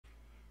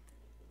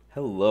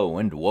Hello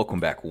and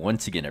welcome back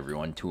once again,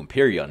 everyone, to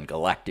Empyrion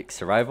Galactic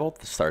Survival,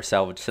 the Star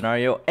Salvage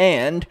scenario,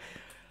 and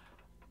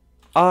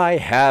I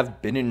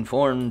have been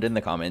informed in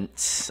the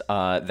comments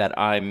that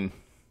I'm,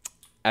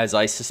 as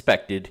I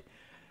suspected,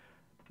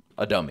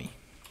 a dummy.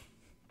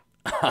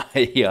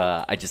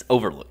 I just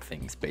overlook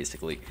things,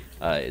 basically,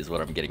 is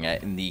what I'm getting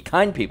at. And the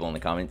kind people in the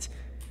comments,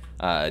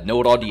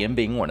 Know-It-All DM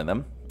being one of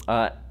them,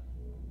 let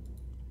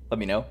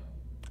me know.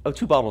 Oh,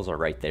 2 bottles are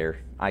right there.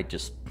 I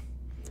just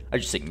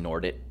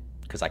ignored it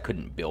because I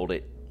couldn't build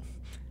it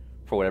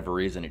for whatever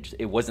reason.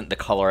 It wasn't the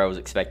color I was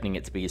expecting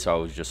it to be, so I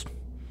was just,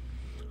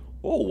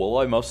 oh, well,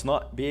 I must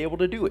not be able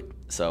to do it.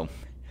 So,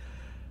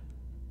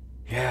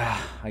 yeah,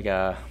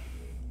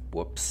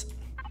 whoops.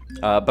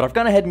 But I've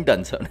gone ahead and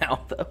done so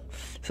now, though.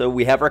 So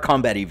we have our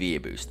combat EVA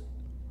boost.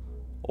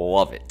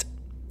 Love it.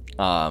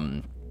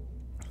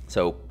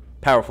 So,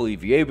 powerful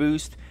EVA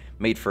boost,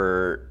 made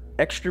for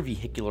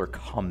extravehicular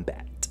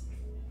combat.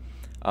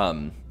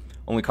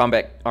 Only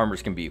combat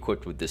armors can be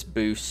equipped with this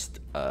boost,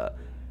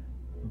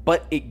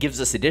 but it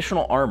gives us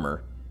additional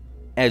armor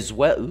as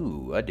well.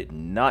 Ooh, I did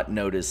not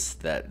notice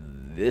that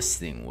this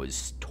thing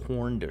was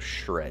torn to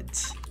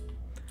shreds.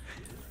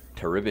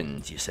 To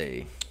ribbons, you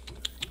say.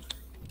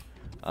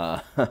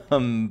 But,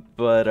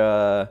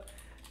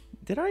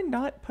 did I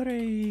not put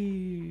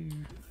a...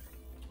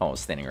 Oh, I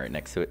was standing right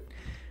next to it.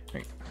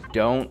 Right.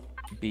 Don't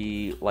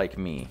be like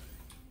me.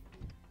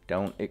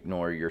 Don't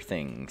ignore your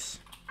things.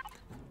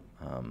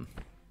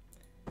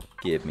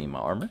 Give me my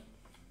armor.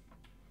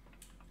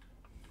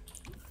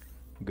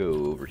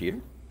 Go over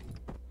here.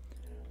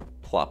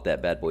 Plop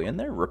that bad boy in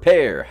there.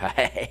 Repair.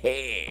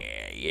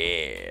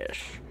 Yes.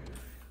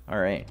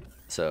 Alright.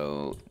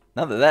 So,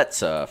 now that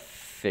that's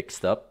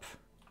fixed up,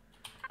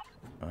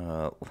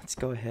 let's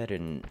go ahead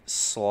and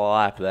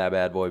slap that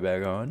bad boy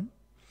back on.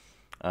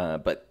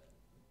 But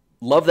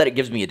love that it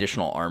gives me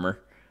additional armor.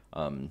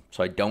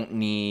 So I don't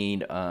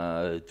need...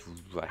 I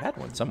had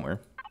one somewhere.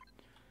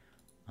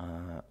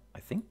 I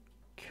think...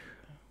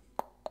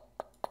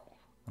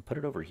 I put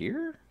it over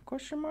here?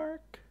 Question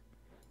mark?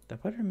 Did I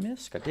put it in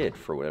MISC? I did,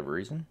 for whatever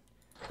reason.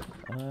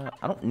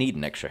 I don't need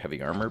an extra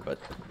heavy armor, but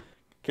in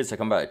case I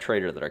come by a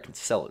trader that I can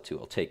sell it to,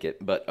 I'll take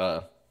it. But,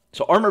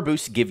 so armor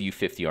boosts give you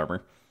 50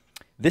 armor.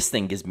 This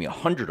thing gives me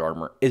 100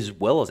 armor, as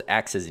well as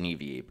acts as an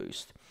EVA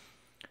boost.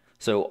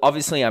 So,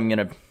 obviously,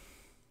 I'm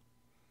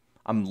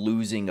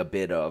losing a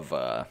bit of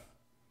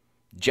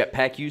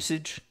jetpack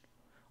usage.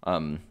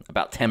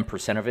 About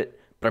 10% of it.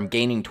 But I'm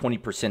gaining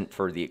 20%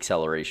 for the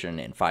acceleration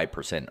and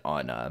 5%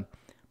 on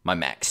my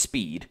max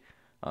speed.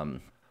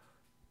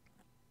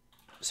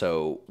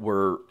 So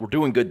we're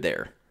doing good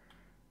there.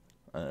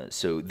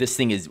 So this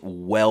thing is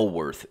well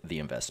worth the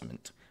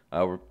investment.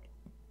 We're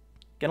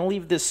gonna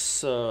leave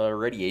this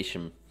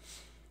radiation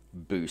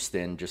boost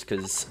in just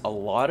because a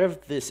lot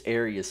of this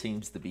area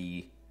seems to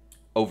be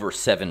over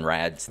 7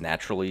 rads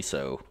naturally.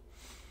 So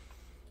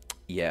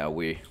yeah,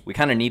 we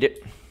kind of need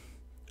it.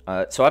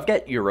 So I've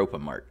got Europa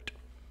marked.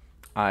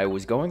 I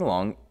was going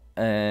along,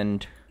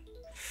 and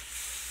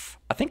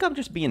I think I'm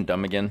just being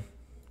dumb again.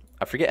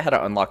 I forget how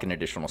to unlock an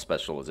additional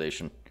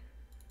specialization.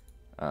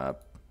 I've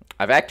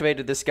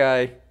activated this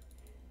guy.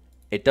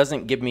 It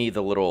doesn't give me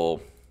the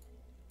little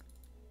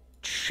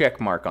check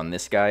mark on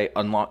this guy,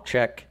 unlock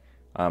check.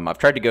 I've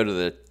tried to go to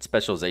the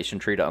specialization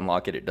tree to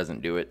unlock it. It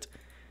doesn't do it.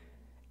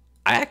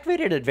 I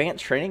activated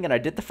advanced training, and I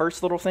did the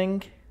first little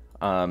thing.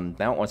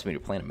 Now it wants me to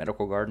plant a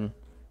medical garden,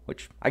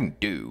 which I can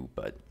do,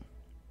 but...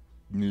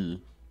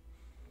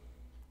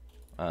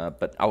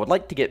 but I would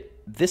like to get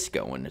this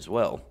going as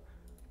well.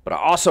 But I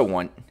also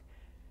want,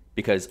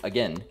 because,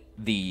 again,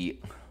 the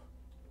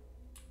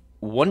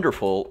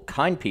wonderful,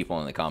 kind people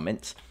in the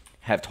comments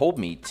have told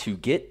me to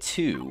get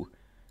to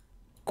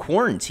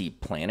quarantine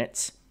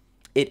planets.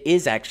 It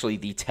is actually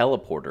the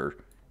teleporter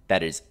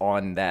that is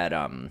on that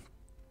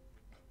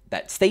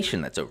that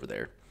station that's over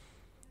there.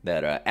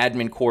 That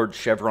admin cord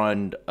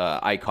chevron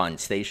icon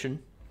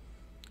station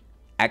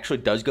actually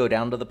does go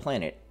down to the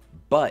planet,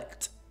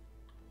 but...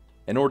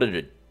 in order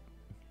to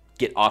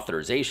get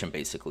authorization,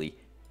 basically,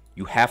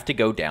 you have to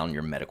go down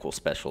your medical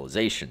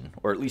specialization,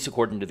 or at least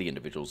according to the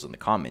individuals in the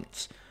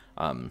comments.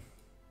 And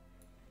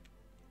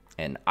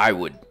I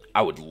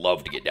would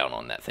love to get down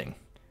on that thing.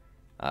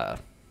 As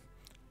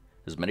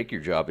medic,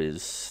 your job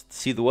is to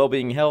see the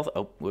well-being and health.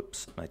 Oh,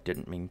 whoops, I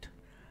didn't mean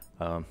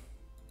to.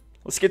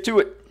 Let's get to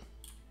it.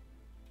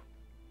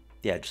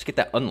 Yeah, just get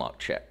that unlock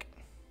check.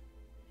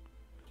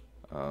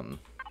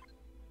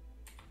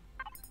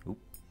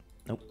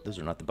 Nope, those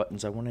are not the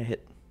buttons I want to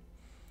hit.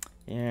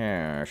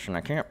 Yes, and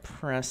I can't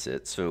press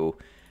it, so...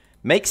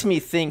 makes me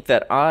think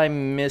that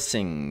I'm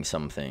missing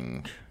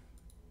something.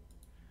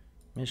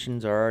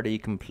 Mission's already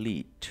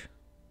complete.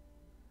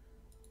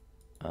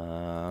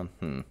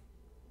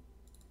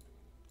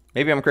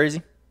 Maybe I'm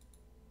crazy?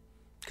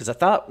 Because I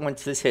thought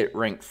once this hit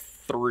rank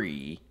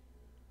 3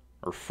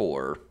 or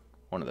 4,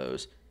 one of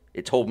those,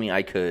 it told me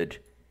I could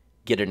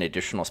get an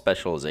additional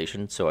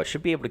specialization, so I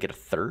should be able to get a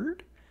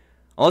 3rd?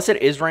 Unless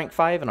it is rank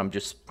 5 and I'm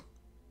just...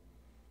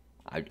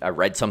 I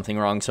read something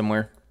wrong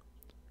somewhere.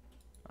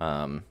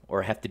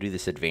 Or I have to do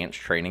this advanced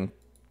training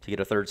to get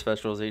a third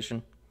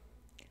specialization.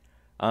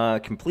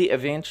 Complete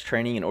advanced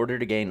training in order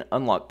to gain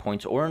unlock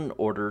points or in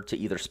order to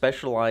either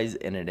specialize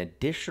in an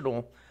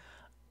additional...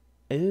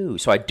 Ooh,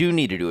 so I do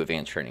need to do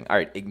advanced training. All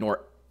right,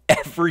 ignore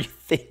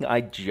everything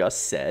I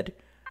just said.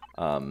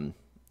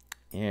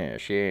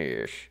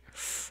 Yes.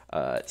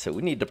 So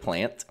we need to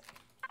plant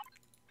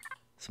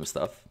some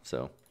stuff.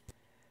 So,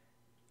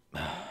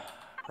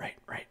 right.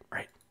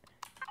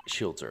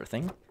 Shields are a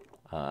thing.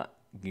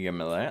 Give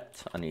me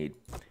that. I need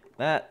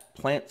that.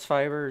 Plants,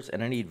 fibers,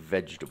 and I need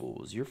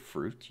vegetables. Your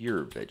fruit,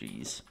 your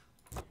veggies.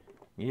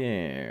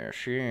 Yes.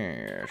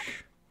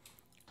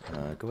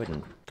 Go ahead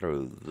and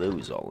throw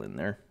those all in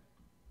there.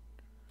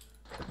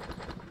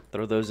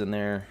 Throw those in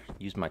there.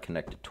 Use my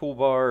connected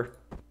toolbar.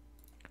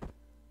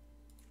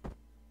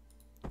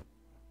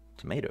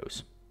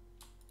 Tomatoes.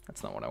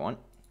 That's not what I want.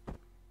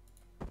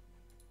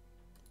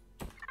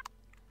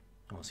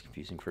 That was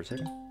confusing for a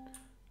second.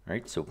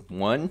 Alright, so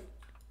 1,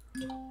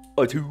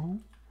 a 2,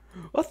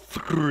 a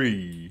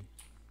 3.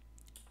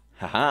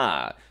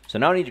 Haha. So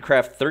now I need to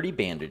craft 30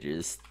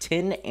 bandages,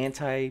 10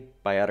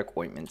 antibiotic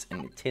ointments,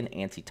 and 10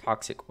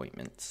 antitoxic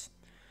ointments.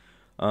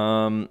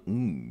 I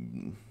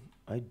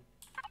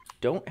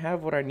don't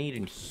have what I need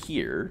in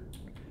here.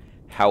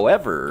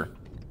 However,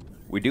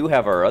 we do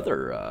have our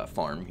other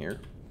farm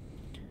here.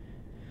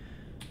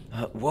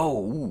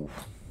 Whoa.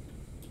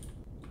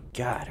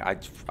 God,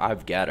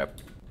 I've got to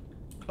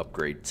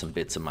upgrade some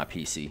bits of my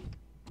PC.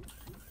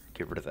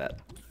 Get rid of that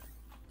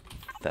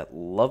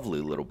lovely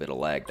little bit of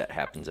lag that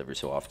happens every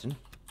so often.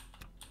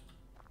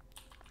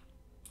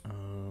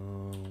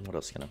 What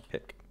else can I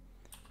pick?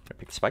 Can I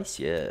pick spice?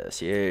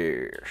 Yes.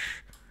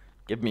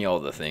 Give me all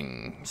the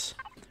things.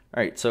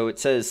 Alright, so it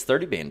says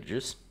 30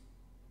 bandages.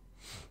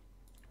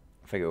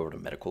 If I go over to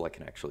medical, I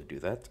can actually do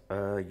that.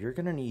 You're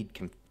gonna need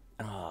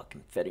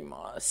confetti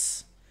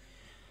moss.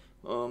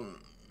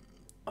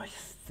 I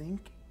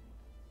think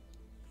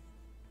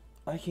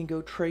I can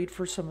go trade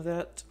for some of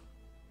that.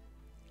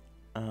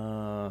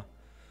 Don't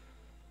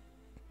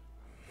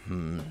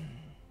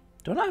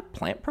I have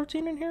plant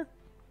protein in here?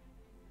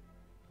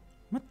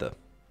 What the?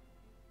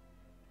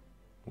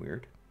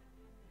 Weird.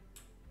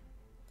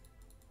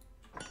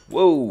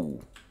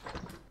 Whoa.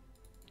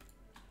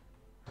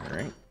 All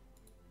right.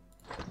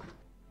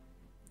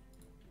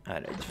 I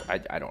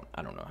don't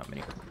know how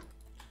many.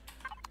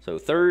 So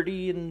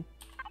 30 and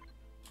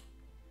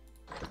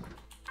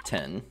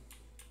 10.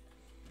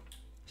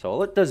 So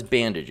all it does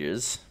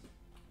bandages,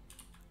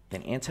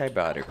 then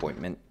antibiotic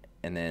ointment,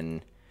 and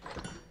then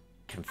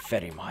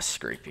confetti moss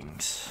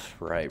scrapings.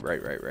 Right.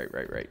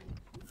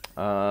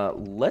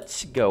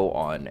 Let's go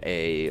on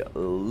a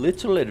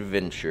little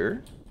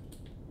adventure.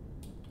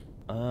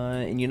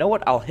 And you know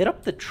what? I'll hit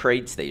up the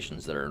trade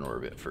stations that are in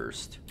orbit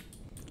first.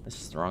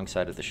 This is the wrong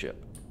side of the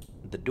ship.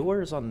 The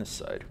door is on this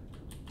side.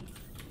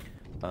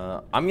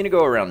 I'm going to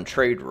go around and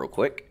trade real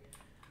quick.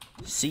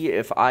 See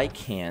if I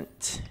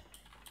can't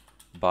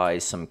buy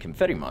some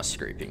confetti moss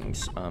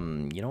scrapings.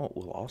 You know what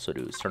we'll also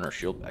do is turn our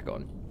shield back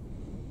on.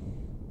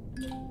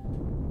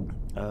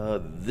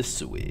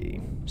 This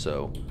way.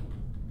 So,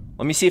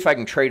 let me see if I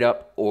can trade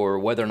up or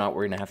whether or not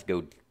we're going to have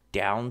to go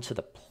down to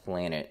the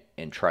planet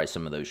and try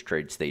some of those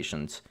trade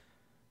stations.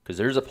 Because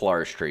there's a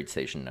Polaris trade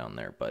station down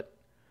there, but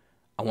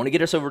I want to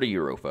get us over to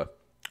Europa.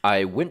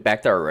 I went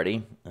back there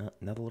already.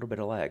 Another little bit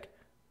of lag.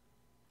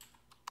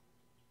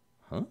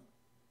 Huh?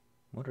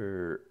 What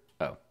are...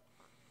 Oh.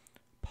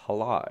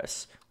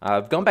 Polaris.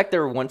 I've gone back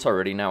there once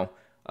already now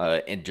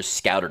and just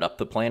scouted up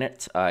the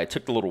planet. I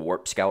took the little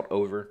warp scout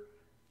over.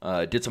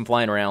 Did some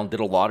flying around.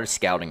 Did a lot of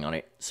scouting on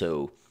it.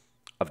 So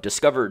I've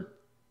discovered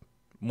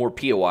more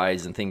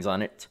POIs and things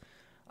on it.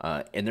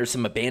 And there's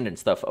some abandoned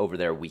stuff over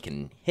there we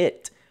can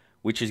hit,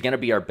 which is going to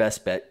be our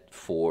best bet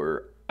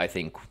for, I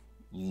think,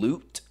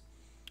 loot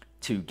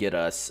to get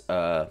us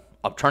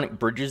optronic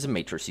bridges and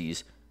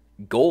matrices,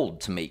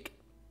 gold to make,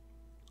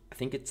 I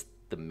think it's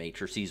the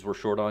matrices we're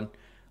short on,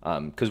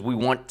 because we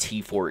want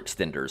T4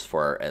 extenders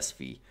for our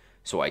SV,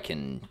 so I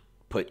can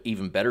put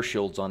even better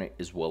shields on it,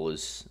 as well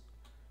as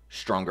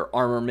stronger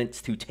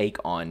armaments to take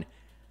on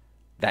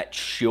that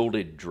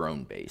shielded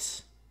drone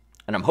base.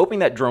 And I'm hoping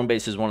that drone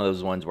base is one of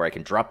those ones where I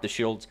can drop the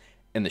shields,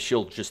 and the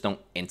shields just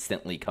don't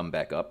instantly come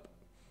back up.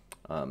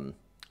 Oh,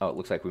 it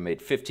looks like we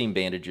made 15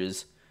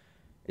 bandages.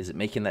 Is it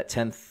making that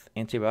 10th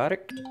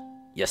antibiotic?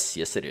 Yes,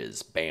 it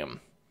is. Bam.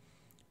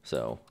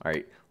 So, all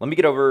right. Let me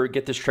get over,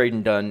 get this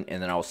trading done,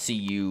 and then I'll see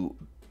you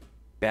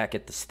back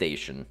at the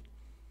station.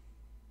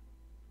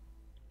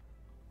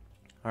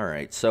 All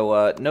right.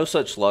 So, no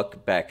such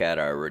luck back at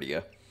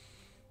Iridia.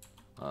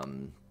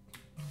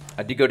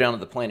 I did go down to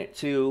the planet,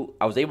 too.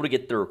 I was able to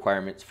get the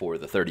requirements for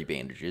the 30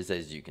 bandages,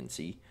 as you can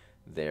see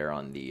there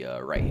on the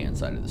right-hand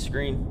side of the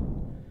screen.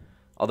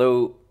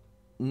 Although,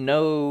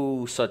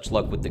 no such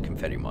luck with the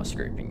confetti moss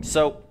scraping.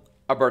 So,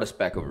 I brought us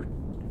back over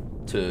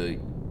to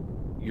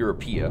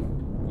Europa.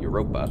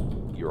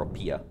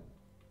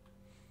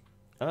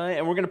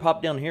 And we're going to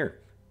pop down here.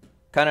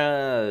 Kind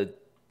of,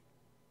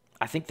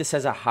 I think this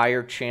has a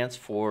higher chance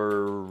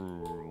for...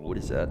 What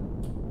is that?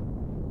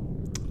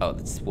 Oh,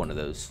 that's one of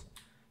those.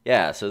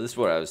 Yeah, so this is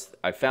what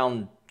I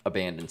found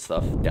abandoned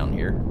stuff down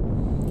here.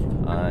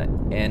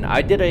 And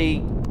I did a...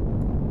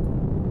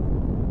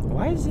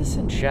 Why is this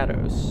in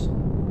shadows?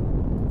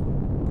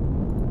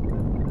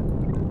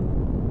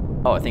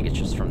 Oh, I think it's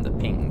just from the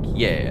ping.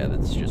 Yeah,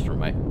 that's just from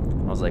my...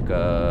 I was like,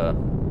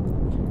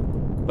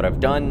 But I've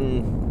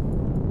done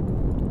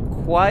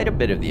quite a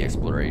bit of the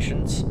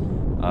explorations.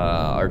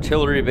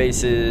 Artillery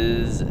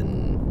bases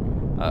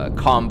and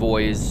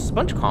convoys. A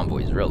bunch of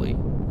convoys, really.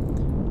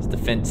 There's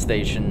defense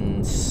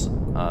stations.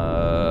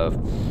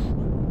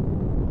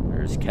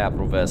 There's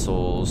capital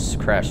vessels,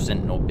 crash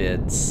sentinel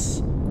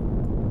bits.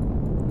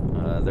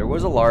 There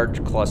was a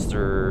large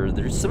cluster.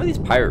 There's some of these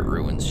pirate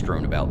ruins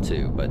strewn about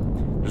too, but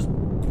there's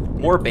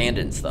more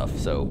abandoned stuff.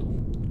 So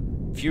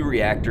few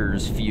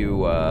reactors,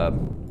 few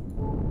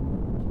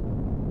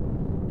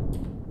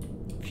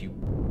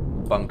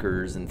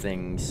bunkers and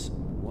things.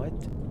 What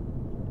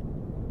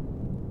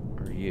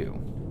are you?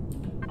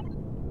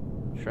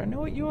 Should I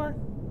know what you are?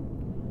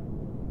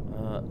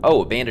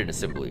 Oh, abandoned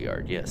assembly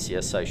yard.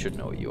 Yes, I should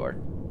know what you are.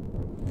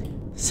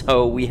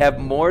 So we have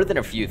more than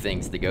a few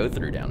things to go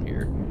through down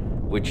here,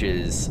 which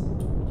is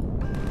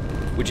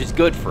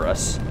good for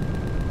us.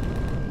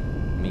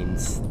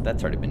 Means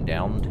that's already been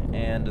downed,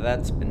 and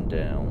that's been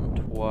downed.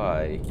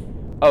 Why?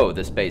 Oh,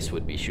 this base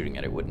would be shooting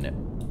at it, wouldn't it?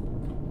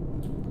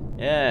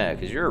 Yeah,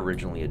 because you're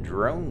originally a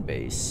drone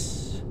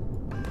base.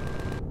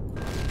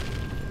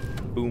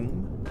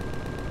 Boom.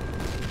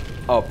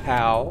 Oh,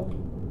 pow.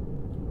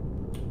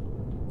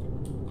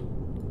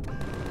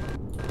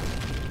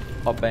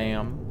 A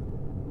bam.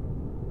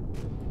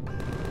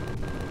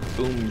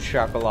 Boom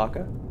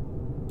shakalaka.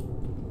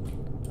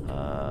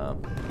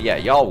 Yeah,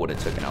 y'all would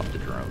have taken out the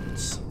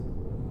drones.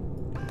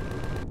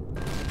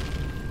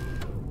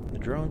 The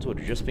drones would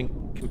have just been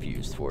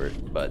confused for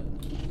it, but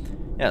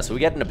yeah. So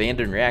we got an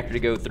abandoned reactor to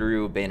go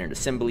through, abandoned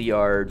assembly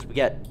yards. We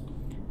get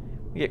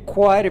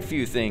quite a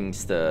few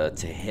things to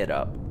hit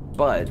up,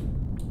 but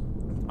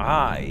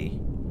I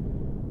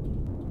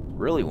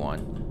really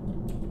want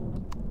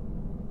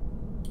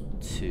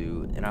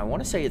to, and I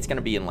want to say it's going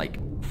to be in like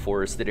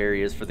forested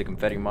areas for the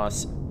confetti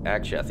moss.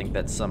 Actually, I think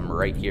that's some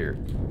right here.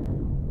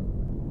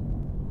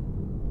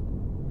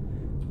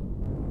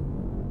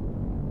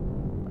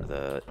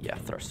 Yeah,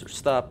 thruster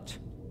stopped.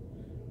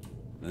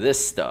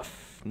 This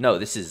stuff. No,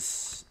 this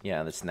is,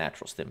 yeah, this is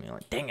natural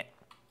stimulant. Dang it.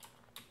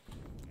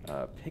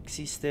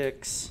 Pixie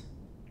sticks.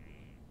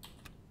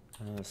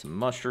 Some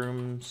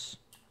mushrooms.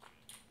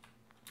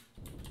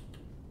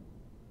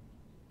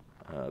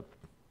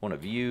 One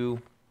of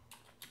you.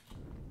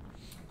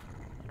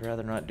 I'd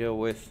rather not deal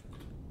with.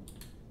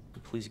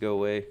 Please go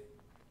away.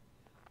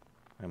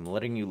 I'm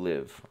letting you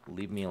live.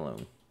 Leave me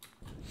alone.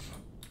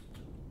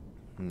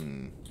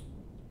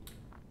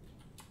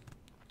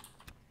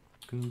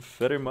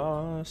 Confetti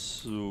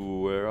moss,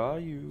 where are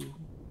you?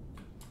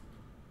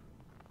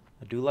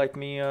 I do like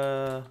me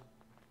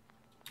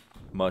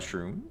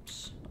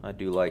mushrooms. I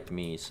do like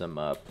me some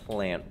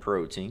plant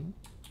protein.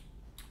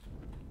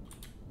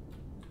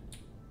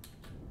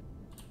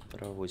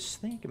 But I was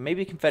thinking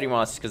maybe confetti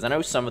moss, because I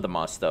know some of the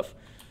moss stuff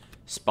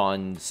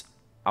spawns,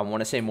 I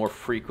want to say, more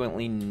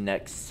frequently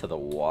next to the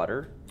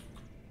water.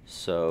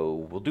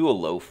 So we'll do a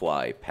low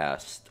fly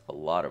past a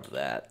lot of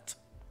that.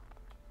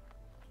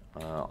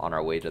 On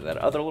our way to that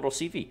other little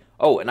CV.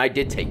 Oh, and I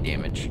did take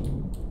damage.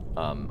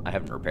 I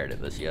haven't repaired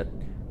it this yet.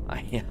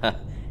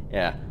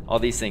 Yeah, all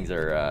these things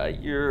are,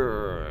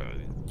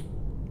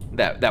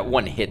 that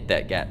one hit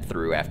that got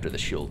through after the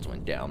shields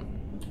went down.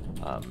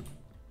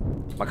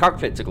 My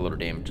cockpit took a little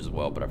damage as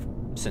well, but I've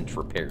since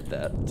repaired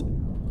that.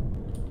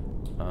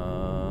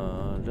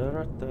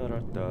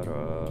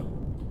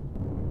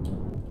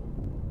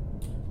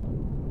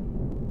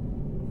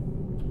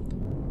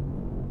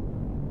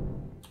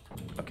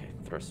 Okay,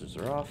 thrusters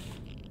are off.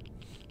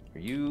 Are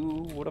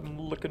you what I'm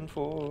looking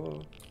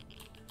for?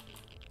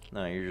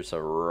 No, you're just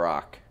a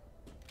rock.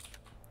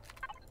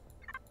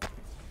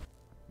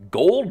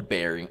 Gold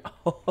bearing?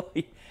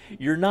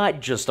 You're not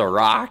just a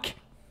rock.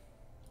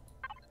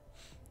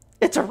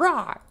 It's a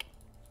rock.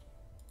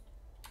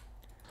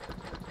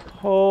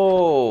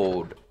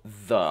 Hold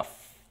the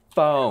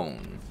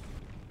phone.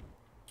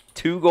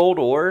 2 gold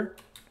ore?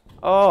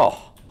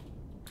 Oh.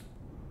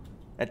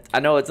 I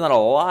know it's not a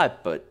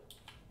lot, but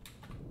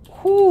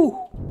whew.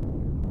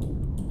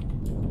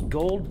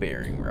 Gold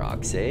bearing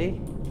rocks, eh?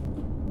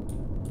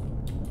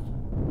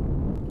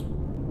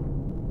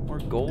 More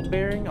gold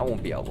bearing? I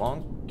won't be out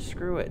long.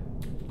 Screw it.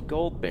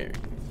 Gold bearing.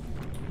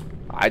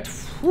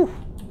 Whew.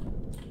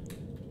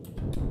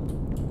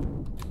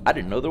 I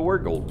didn't know there were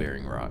gold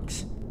bearing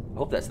rocks. I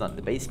hope that's not in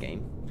the base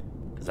game,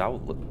 because I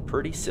would look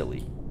pretty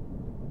silly.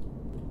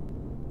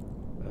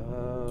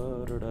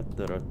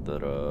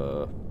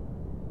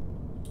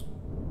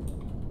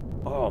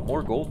 Oh,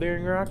 more gold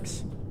bearing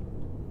rocks?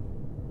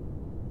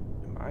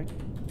 Am I?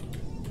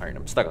 Alright,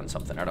 I'm stuck on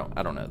something. I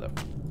don't know though.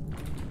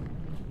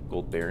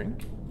 Gold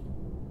bearing.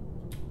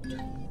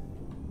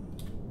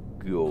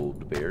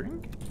 gold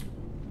bearing.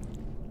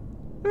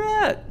 Look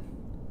at that.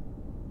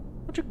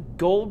 Bunch of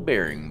gold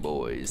bearing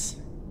boys.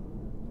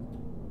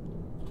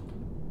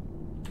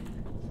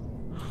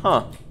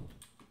 Huh.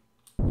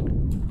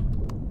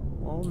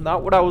 Well,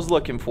 not what I was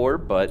looking for,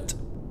 but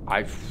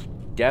I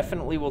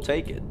definitely will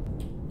take it.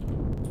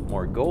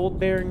 More gold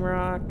bearing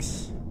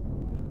rocks.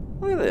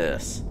 Look at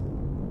this.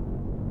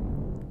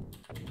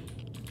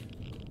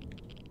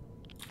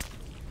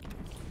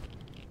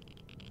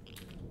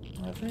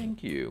 Oh,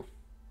 thank you.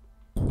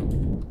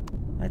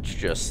 That's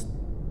just...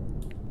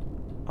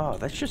 Oh,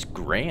 that's just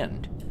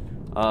grand.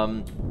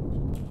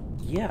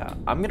 Yeah,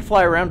 I'm gonna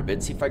fly around a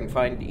bit, see if I can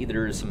find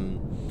either some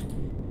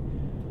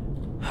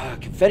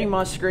confetti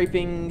moss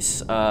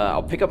scrapings.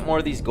 I'll pick up more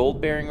of these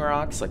gold bearing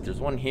rocks. Like, there's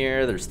one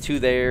here, there's two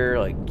there.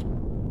 Like,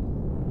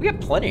 we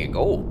got plenty of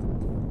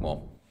gold.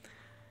 Well,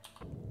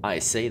 I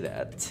say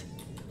that,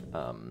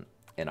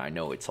 and I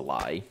know it's a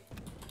lie.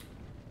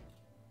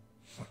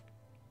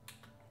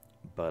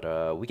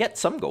 But we get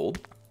some gold,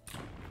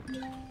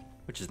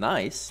 which is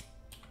nice.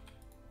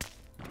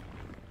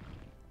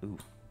 Ooh.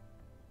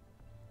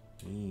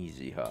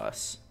 Easy,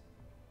 Hoss.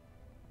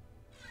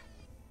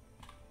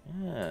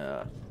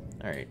 Yeah.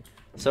 Alright.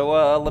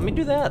 So, let me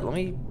do that. Let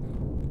me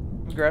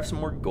grab some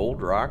more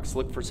gold rocks,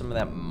 look for some of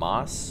that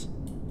moss.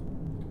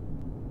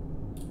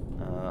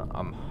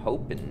 I'm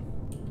hoping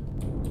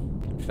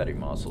confetti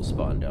moss will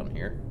spawn down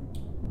here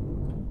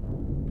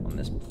on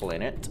this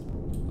planet.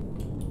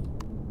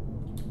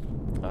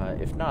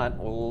 If not,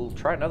 we'll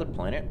try another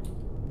planet.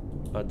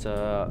 But,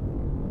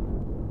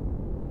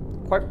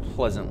 quite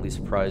pleasantly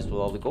surprised with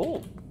all the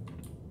gold.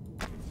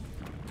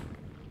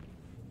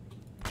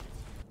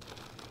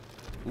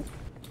 Ooh,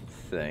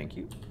 thank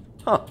you.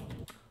 Huh.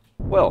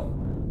 Well,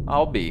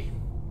 I'll be.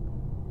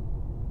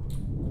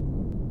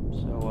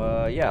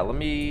 So, yeah, let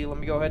me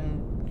go ahead and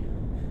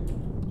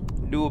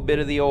do a bit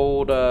of the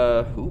old,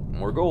 ooh,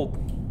 more gold.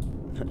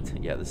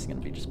 Yeah, this is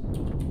gonna be just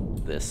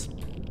this.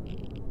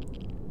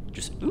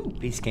 Just, ooh,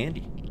 piece of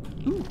candy.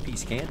 Ooh,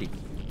 piece of candy.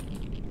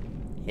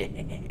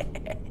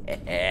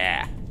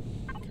 Yeah.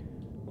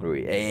 What are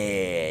we?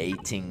 Hey,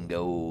 18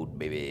 gold,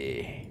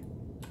 baby.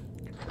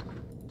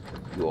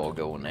 You all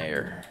go in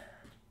there.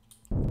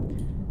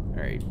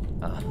 Alright.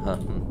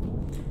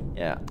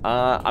 Yeah.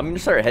 I'm gonna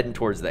start heading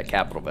towards that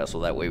capital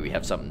vessel. That way we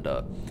have something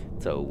to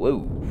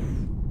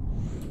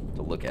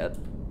look at.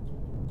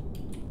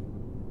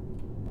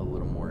 A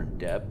little more in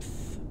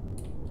depth.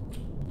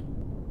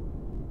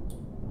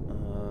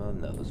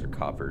 No, those are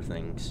copper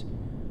things.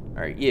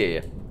 Alright,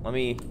 yeah. Let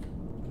me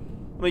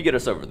get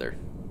us over there.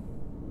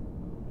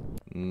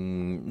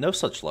 No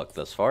such luck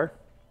thus far.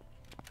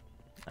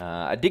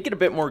 I did get a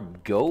bit more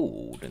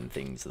gold and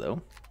things,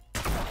 though.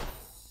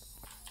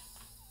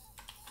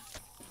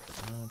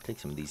 I'll take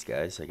some of these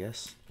guys, I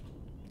guess.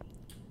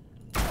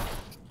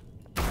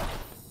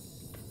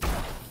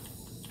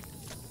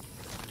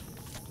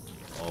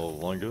 Oh,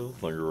 thank you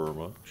very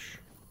much.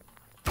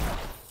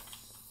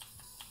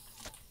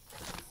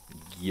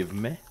 Give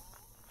me.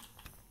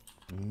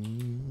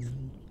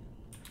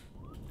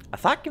 I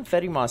thought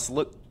confetti moss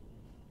looked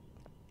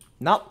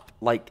not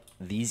like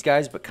these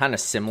guys, but kind of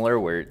similar,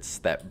 where it's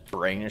that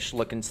brainish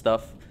looking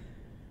stuff,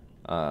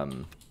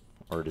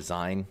 or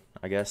design,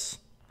 I guess.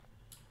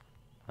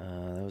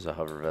 That was a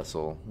hover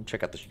vessel. Let me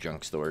check out this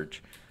junk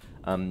storage.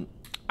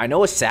 I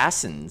know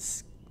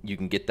assassins, you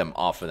can get them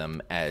off of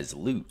them as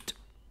loot,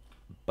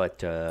 but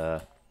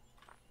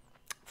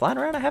flying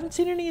around, I haven't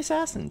seen any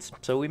assassins,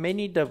 so we may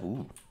need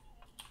to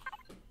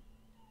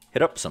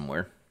hit up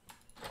somewhere.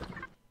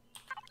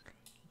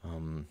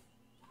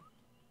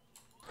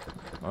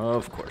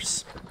 Of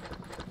course.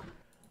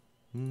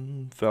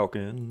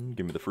 Falcon,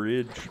 give me the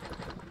fridge.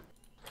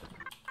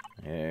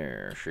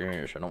 Yes,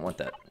 I don't want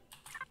that.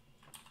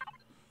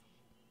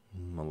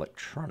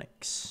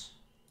 Electronics.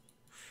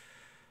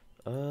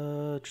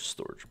 Just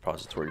storage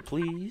repository,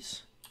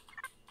 please.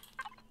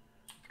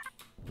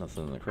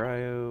 Nothing in the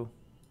cryo.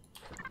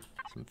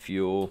 Some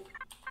fuel.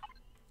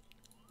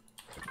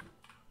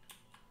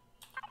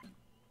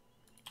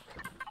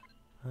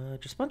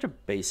 Just a bunch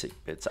of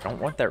basic bits. I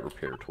don't want that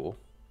repair tool.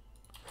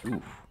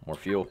 Ooh, more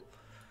fuel.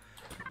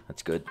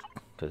 That's good,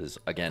 because,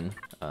 again,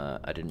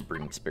 I didn't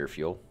bring spare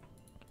fuel.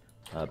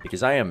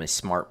 Because I am a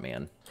smart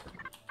man.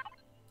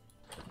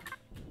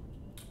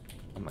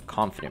 I'm a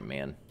confident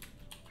man.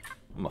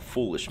 I'm a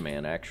foolish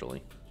man,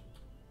 actually.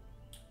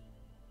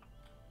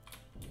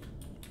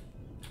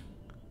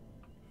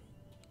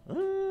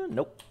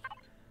 Nope.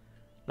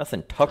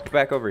 Nothing tucked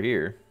back over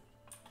here.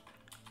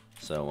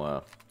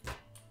 So,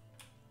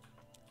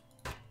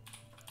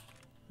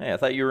 hey, I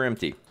thought you were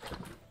empty.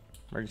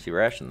 Emergency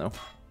ration, though.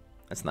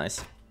 That's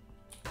nice.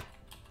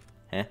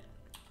 Huh?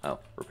 Oh,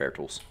 repair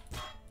tools.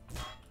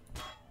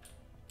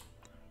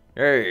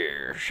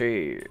 Yes,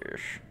 yes.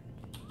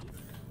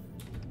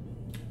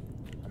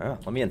 Oh,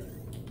 let me in.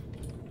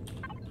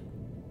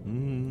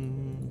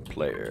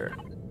 Player.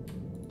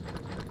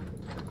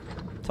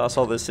 Toss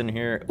all this in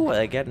here. Ooh,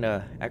 I got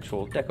an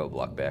actual deco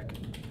block back.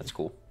 That's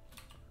cool.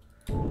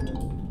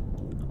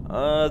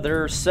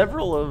 There are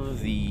several of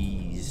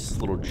these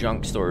little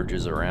junk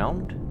storages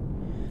around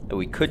that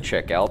we could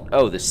check out.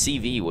 Oh, the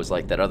CV was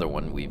like that other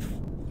one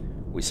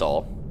we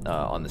saw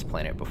on this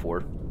planet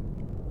before.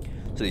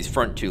 So these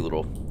front two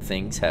little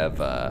things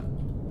have our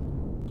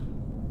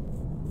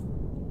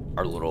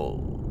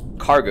little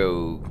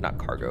not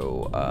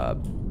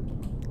cargo,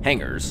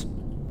 hangars.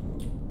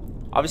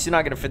 Obviously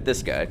not going to fit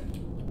this guy.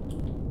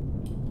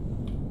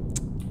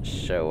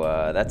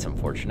 So that's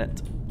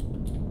unfortunate.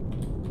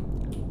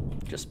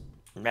 Just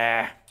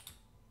meh.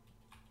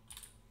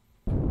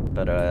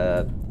 But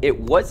it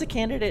was a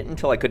candidate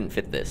until I couldn't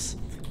fit this.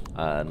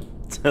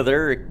 So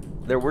there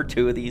were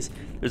two of these.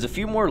 There's a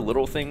few more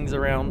little things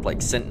around,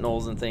 like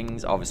sentinels and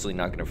things. Obviously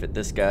not going to fit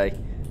this guy.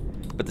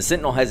 But the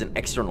sentinel has an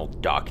external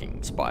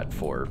docking spot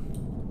for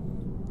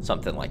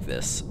something like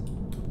this.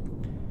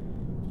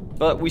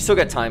 But we still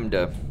got time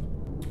to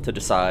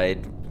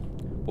decide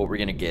what we're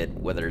going to get,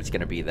 whether it's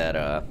going to be that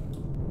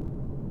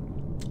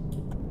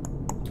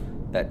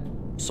that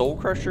soul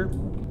crusher,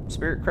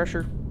 spirit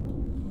crusher,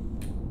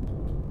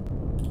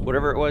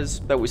 whatever it was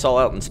that we saw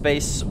out in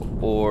space,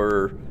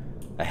 or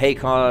a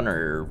Hakon,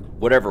 or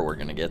whatever we're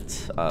gonna get.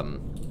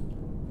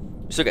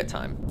 We still got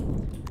time.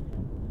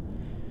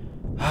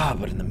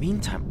 But in the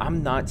meantime,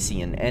 I'm not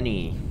seeing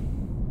any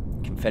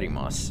confetti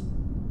moss.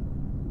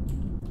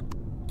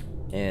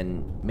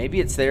 And maybe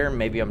it's there,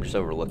 maybe I'm just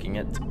overlooking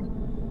it.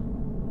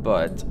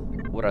 But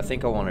what I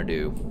think I want to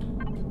do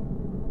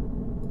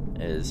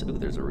is... Ooh,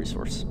 there's a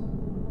resource.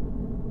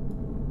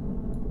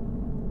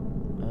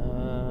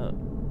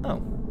 Oh.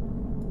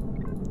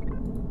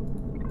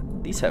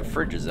 These have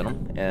fridges in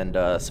them, and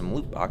some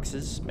loot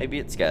boxes. Maybe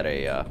it's got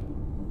a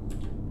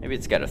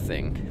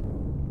thing.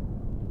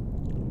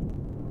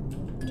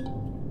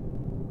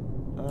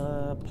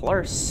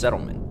 Polaris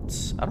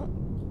Settlements. I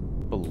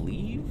don't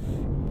believe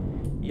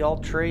y'all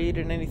trade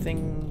in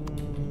anything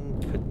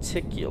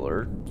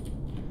particular.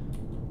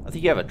 I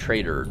think you have a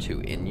trader or two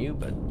in you,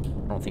 but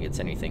I don't think it's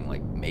anything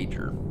like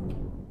major.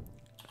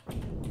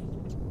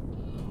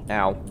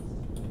 Ow.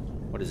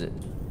 What is it?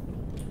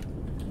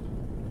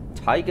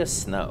 Taiga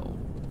Snow.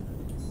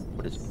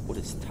 What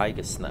is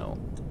Taiga Snow?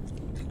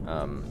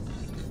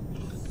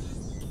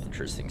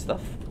 Interesting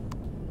stuff.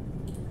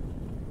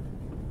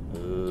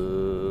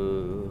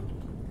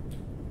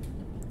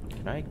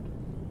 Can I...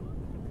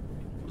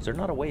 Is there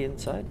not a way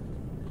inside?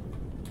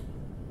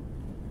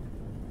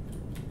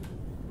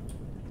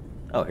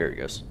 Oh, here he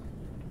goes.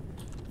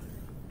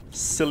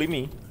 Silly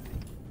me.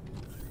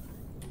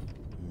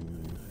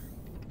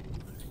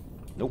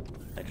 Nope.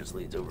 That just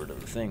leads over to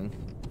the thing.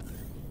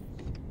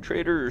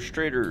 Traders,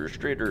 traders,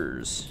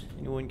 traders.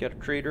 Anyone got a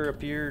trader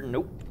up here?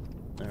 Nope.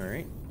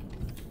 Alright.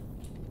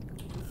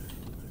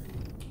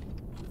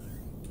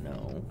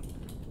 No.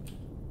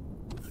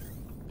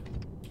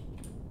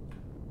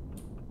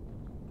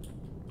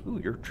 Ooh,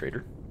 you're a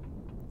trader.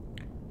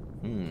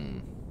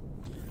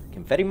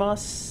 Confetti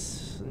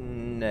moss?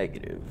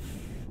 Negative.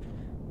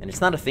 And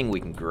it's not a thing we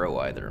can grow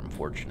either,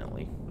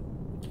 unfortunately.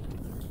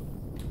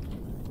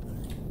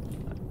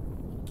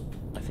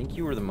 I think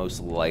you were the most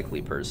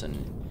likely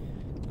person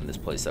in this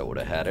place that would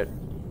have had it.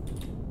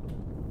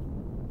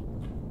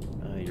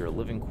 You're a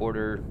living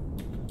quarter.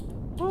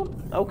 Well,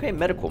 okay,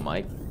 medical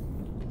might.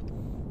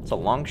 It's a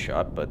long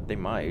shot, but they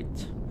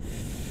might.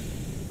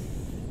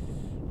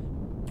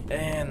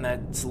 And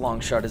that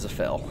long shot is a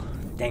fail.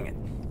 Dang it.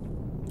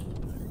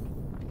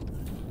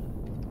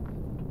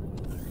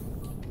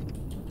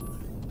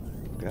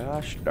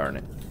 Gosh darn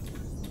it.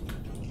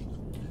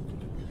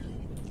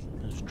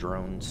 Those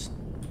drones.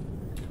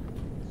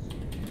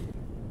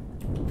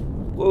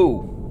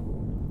 Whoa.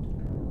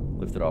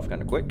 Lifted off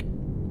kind of quick.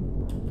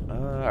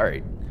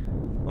 Alright.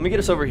 Let me get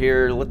us over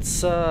here.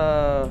 Let's,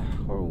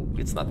 oh,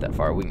 it's not that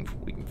far. We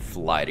can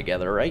fly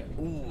together, right?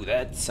 Ooh,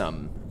 that's,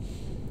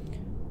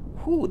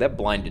 Whew, that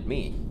blinded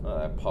me.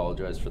 I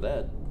apologize for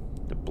that.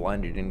 That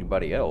blinded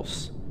anybody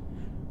else.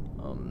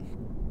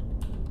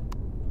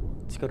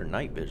 Let's go to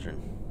night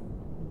vision.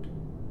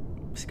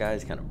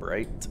 Sky's kind of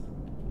bright.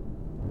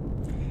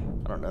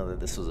 I don't know that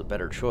this was a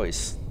better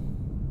choice.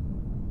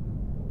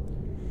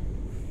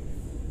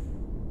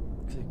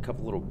 A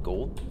couple little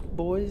gold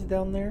boys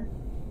down there.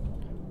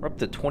 We're up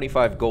to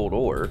 25 gold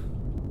ore.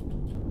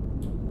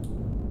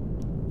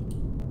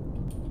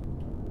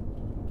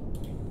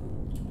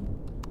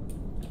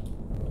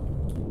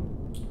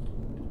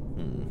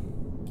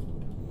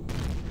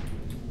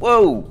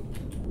 Whoa!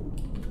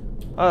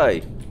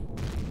 Hi.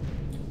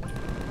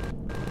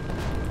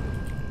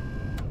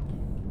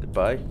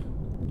 Goodbye.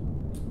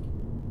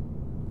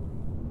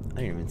 I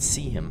didn't even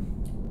see him.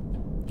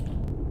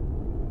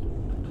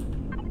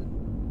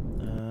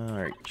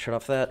 Alright, shut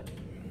off that.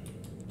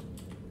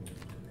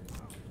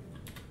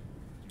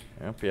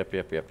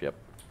 Yep.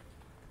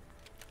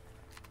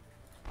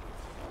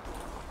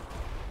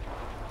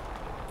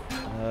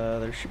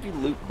 There should be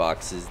loot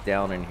boxes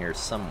down in here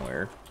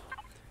somewhere.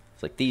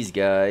 It's like these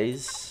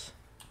guys.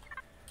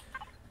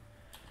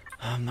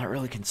 I'm not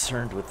really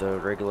concerned with the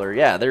regular.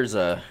 Yeah, there's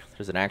an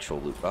actual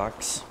loot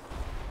box.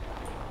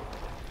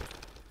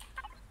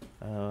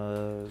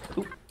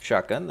 Ooh,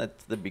 shotgun.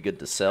 That'd be good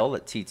to sell.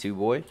 That T2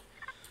 boy.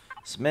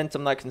 Cement,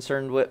 I'm not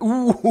concerned with.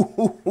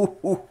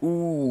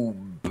 Ooh,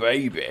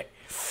 baby.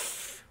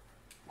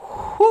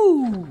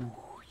 Whoo.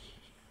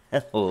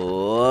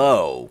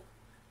 Hello.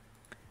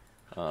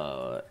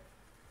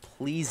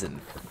 Please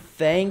and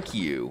thank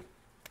you.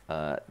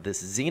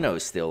 This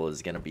Xeno still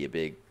is going to be a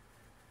big...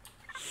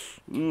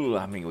 Ooh,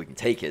 I mean, we can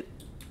take it,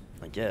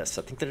 I guess.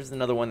 I think there's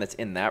another one that's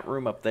in that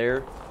room up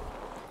there.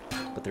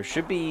 But there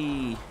should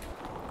be...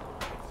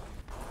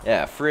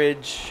 Yeah,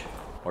 fridge.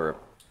 Or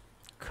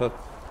cook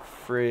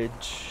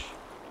fridge.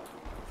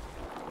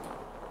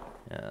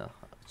 Yeah,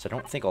 so I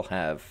don't think I'll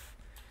have...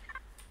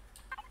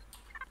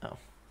 Oh,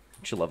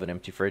 don't you love an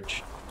empty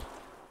fridge?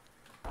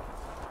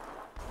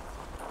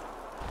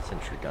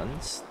 Sentry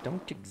guns.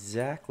 Don't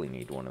exactly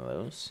need one of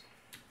those.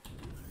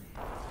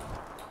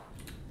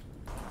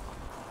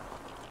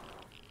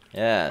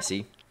 Yeah,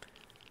 see?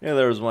 Yeah,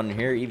 there was one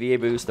here. EVA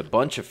boost, a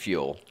bunch of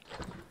fuel.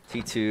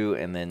 T2,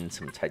 and then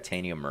some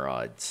titanium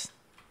rods.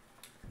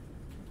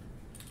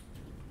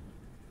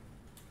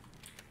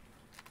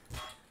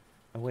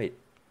 Oh, wait.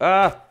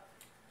 Ah!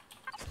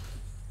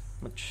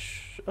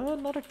 Much...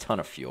 not a ton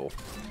of fuel.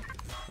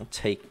 I'll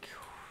take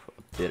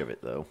a bit of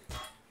it, though.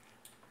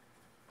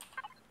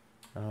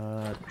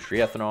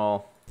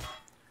 Triethanol.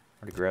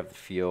 Already grabbed the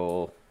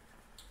fuel.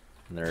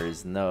 And there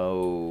is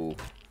no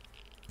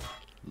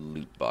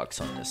loot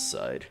box on this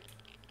side.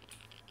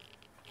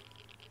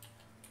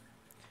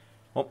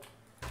 Oh.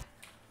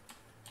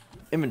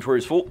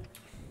 Inventory's full.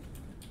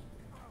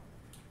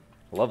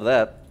 Love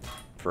that.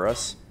 For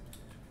us.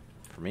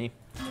 For me.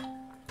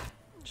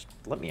 Just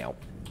let me out.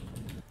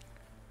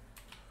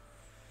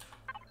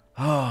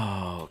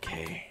 Oh,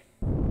 okay.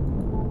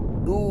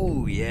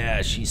 Ooh,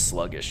 yeah, she's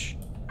sluggish.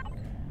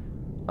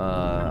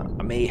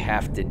 I may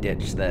have to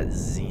ditch that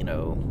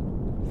Xeno.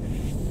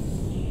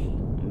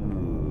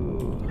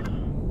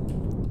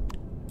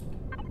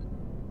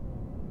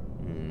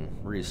 Ooh.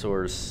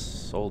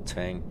 Resource, old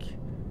tank.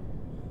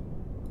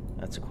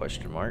 That's a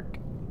question mark.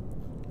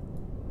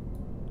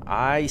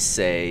 I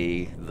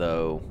say,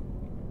 though,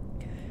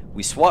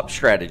 we swap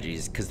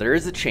strategies, because there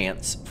is a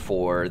chance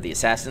for the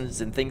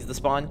assassins and things to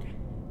spawn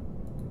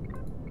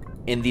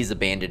in these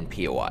abandoned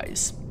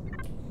POIs.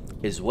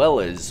 As well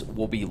as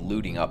we'll be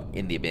looting up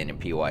in the abandoned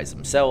POIs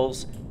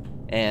themselves.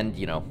 And,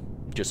 you know,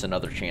 just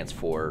another chance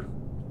for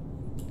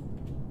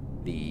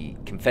the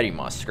confetti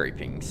moss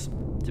scrapings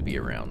to be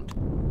around.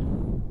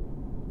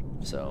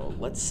 So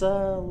let's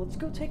go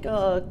take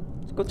a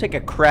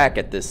crack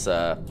at this.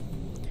 Have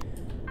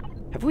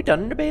we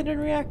done an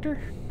abandoned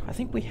reactor? I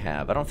think we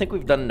have. I don't think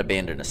we've done an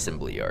abandoned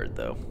assembly yard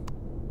though.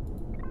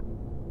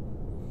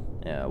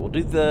 Yeah, we'll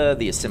do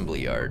the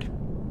assembly yard.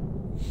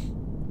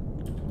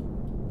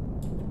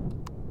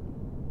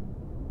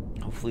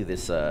 Hopefully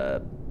this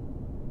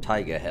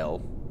taiga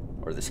hell,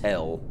 or this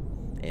hell,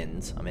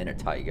 ends. I'm in a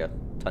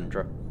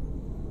tundra.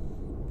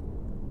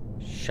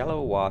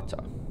 Shallow water.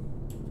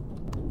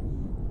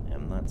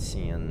 I'm not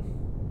seeing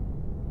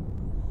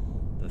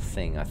the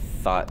thing I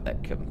thought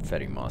that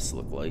confetti moss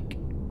looked like.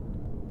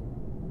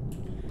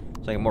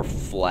 It's like a more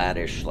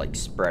flattish, like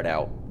spread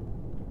out.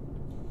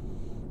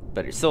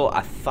 But it still,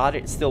 I thought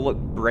it still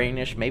looked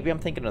brainish. Maybe I'm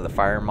thinking of the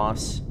fire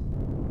moss.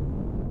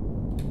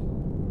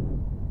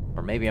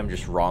 Or maybe I'm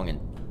just wrong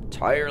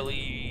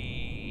entirely.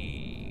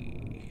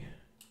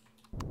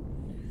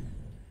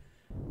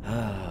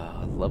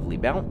 Lovely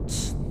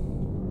bounce.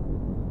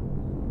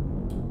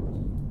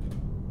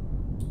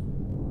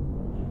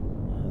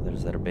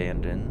 There's that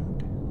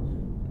abandoned.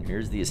 And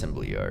here's the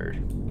assembly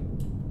yard.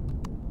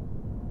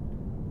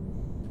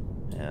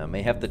 Yeah, I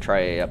may have to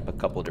try up a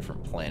couple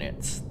different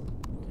planets.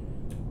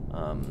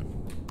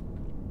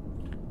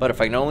 But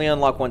if I can only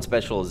unlock one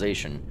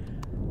specialization,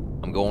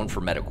 I'm going for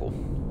medical.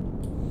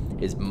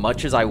 As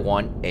much as I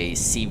want a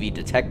CV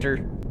detector,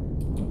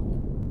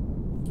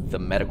 the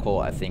medical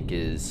I think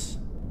is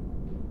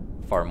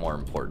far more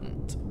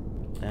important.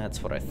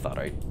 That's what I thought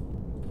I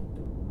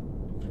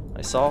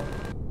saw.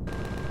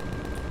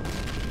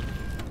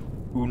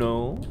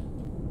 Uno.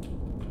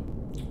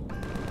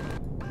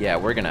 Yeah,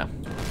 I'm gonna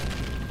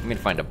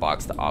find a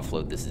box to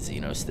offload this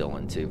Xeno still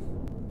into.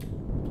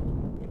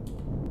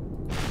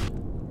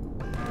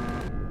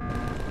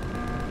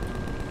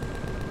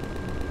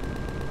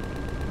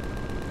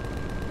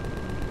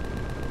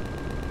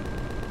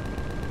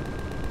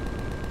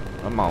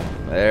 Come on,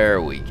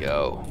 there we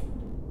go.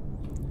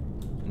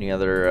 Any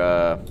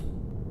other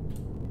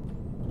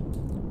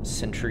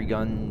sentry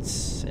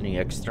guns? Any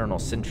external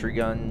sentry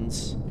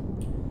guns?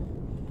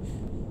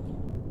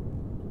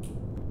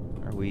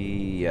 Are we?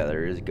 Yeah,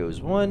 there is.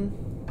 Goes one.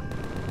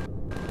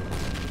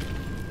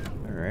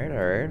 All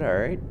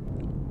right.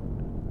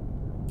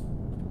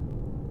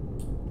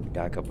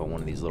 Dock up on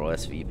one of these little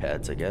SV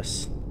pads, I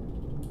guess.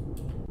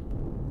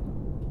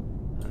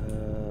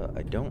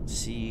 I don't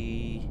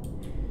see.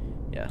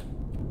 Yeah.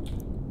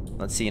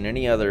 Not seeing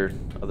any other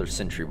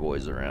sentry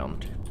boys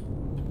around.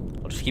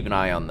 I'll just keep an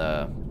eye on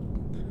the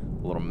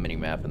little mini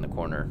map in the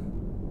corner.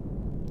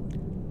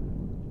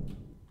 In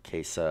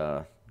case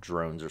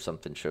drones or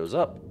something shows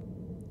up.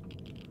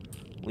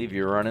 Leave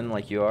you running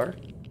like you are.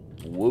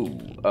 Whoa.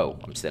 Oh,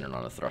 I'm standing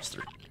on a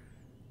thruster.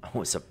 I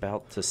was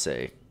about to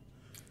say.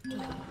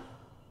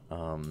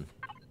 I'll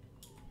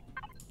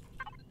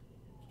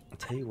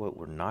tell you what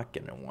we're not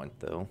going to want,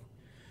 though.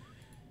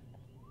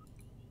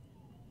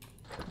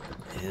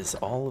 Is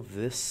all of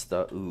this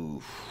stuff...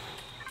 Ooh.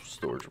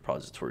 Storage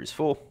repository is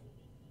full.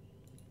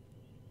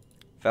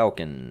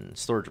 Falcon.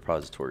 Storage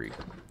repository.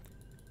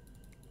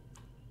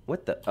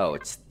 What the... Oh,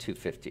 it's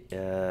 250.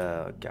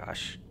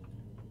 Gosh.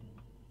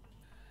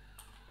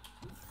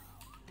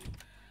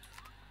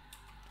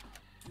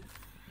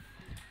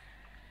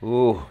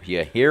 Ooh,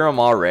 you hear them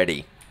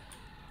already.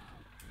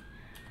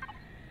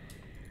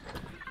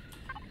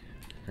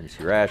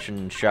 Emergency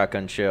ration,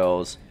 shotgun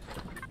shells,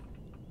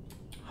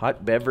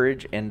 hot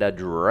beverage, and a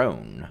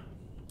drone.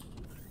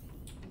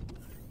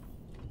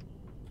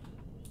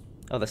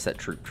 Oh, that's that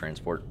troop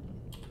transport.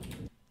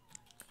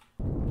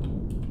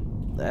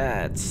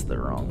 That's the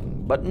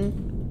wrong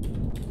button.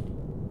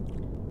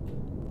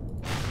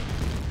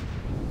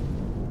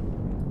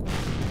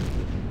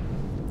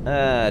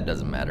 It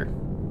doesn't matter.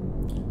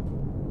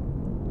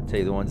 I'll tell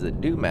you the ones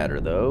that do matter,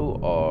 though,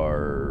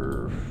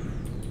 are...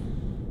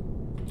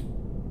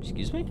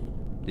 Excuse me?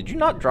 Did you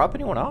not drop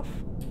anyone off?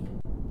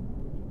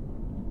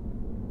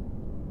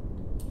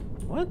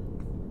 What?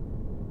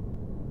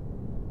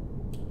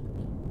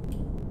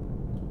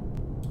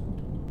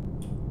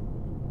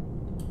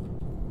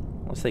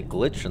 Unless they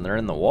glitch and they're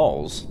in the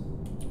walls.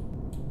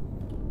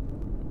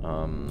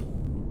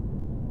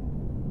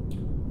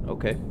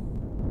 Okay.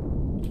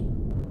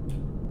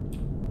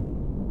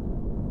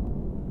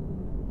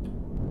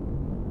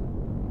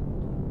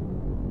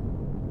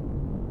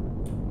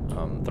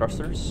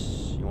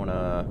 Thrusters? You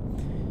wanna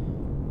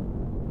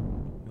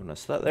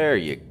start? There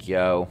you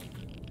go.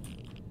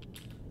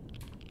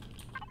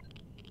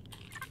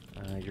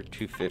 You're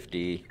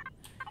 250,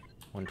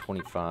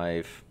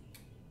 125.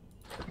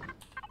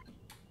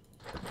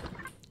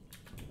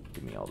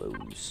 Give me all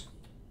those.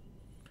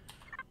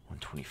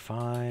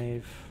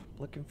 125.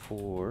 Looking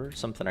for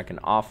something I can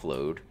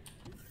offload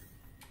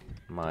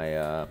my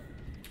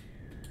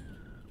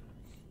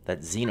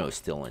that Xeno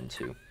still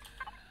into.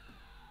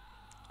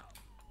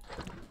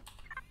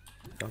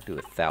 Don't do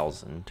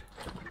 1,000.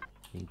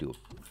 You can do a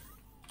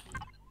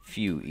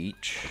few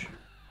each.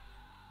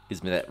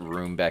 Gives me that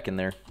room back in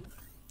there.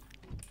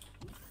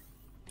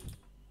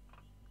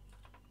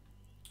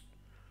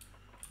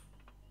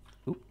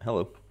 Oop,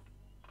 hello.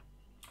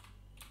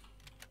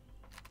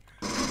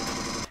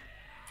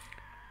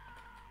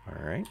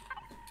 Alright.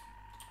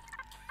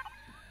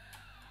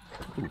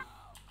 Ooh.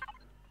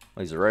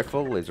 Laser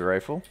rifle, laser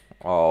rifle.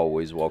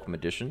 Always welcome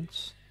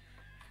additions.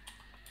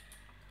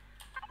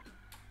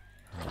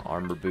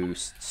 Armor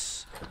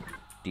boosts.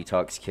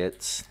 Detox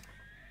kits.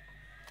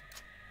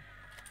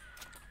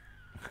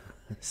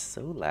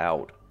 So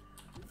loud.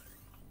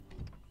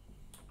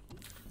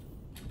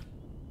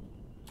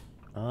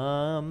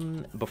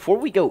 Before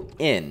we go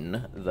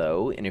in,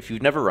 though, and if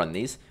you've never run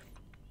these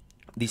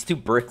two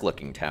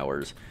brick-looking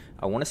towers,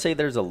 I want to say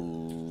there's a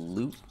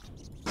loot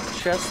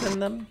chest in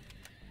them.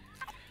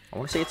 I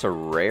want to say it's a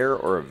rare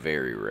or a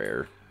very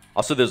rare.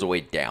 Also, there's a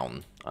way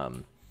down,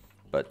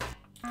 but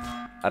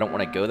I don't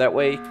want to go that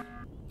way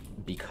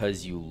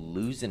because you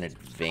lose an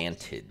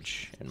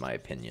advantage, in my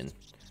opinion.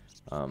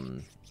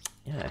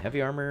 Yeah,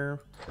 heavy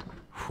armor.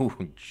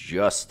 Ooh,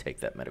 just take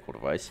that medical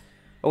device.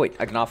 Oh, wait,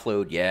 I can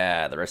offload,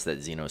 yeah, the rest of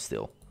that Xeno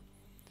still.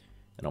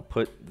 And I'll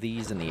put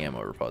these in the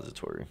ammo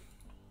repository.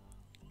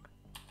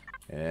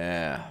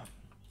 Yeah.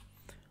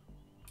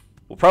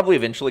 We'll probably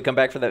eventually come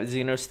back for that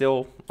Xeno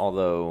still,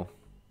 although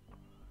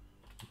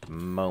at the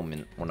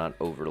moment we're not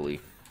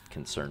overly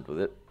concerned with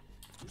it.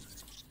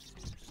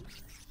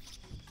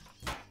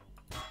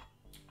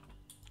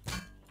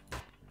 I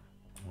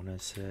want to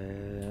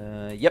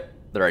say... Yep,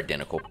 they're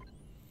identical.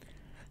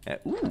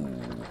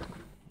 Ooh,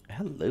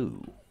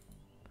 hello.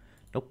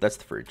 Nope, that's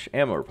the fridge.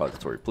 Ammo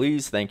repository,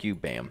 please. Thank you.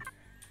 Bam.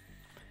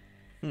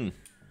 Yeah,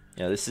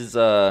 this is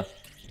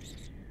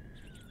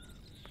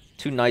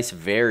two nice,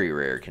 very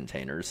rare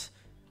containers.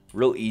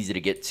 Real easy to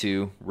get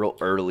to. Real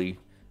early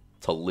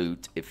to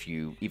loot if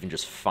you even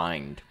just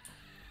find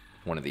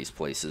one of these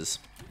places.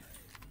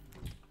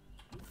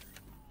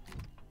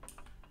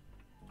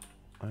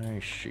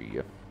 I see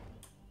ya.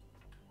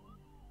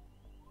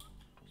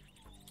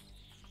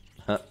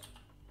 Huh.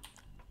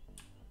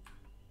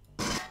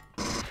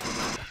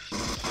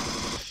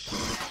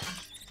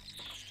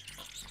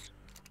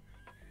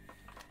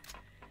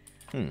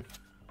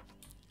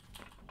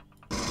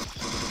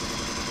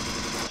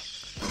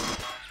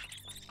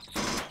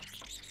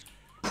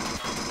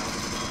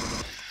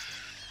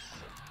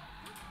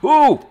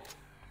 Ooh!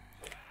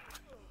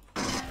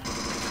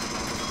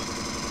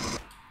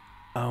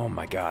 Oh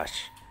my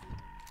gosh.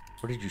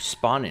 Where did you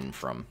spawn in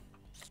from?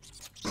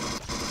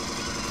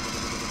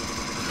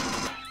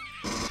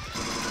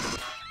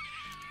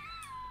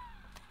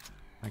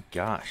 My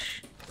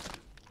gosh.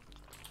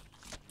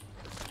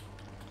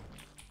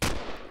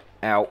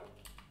 Ow.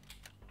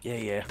 Yeah,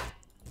 yeah.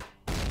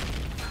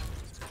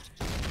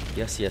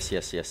 Yes, yes,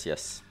 yes, yes,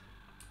 yes.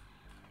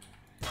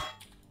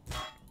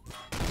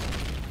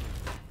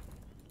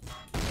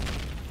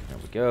 There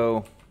we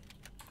go.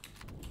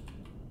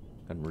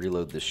 And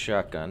reload this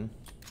shotgun.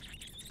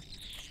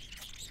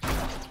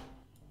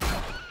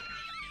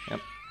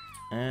 Yep.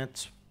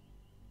 That's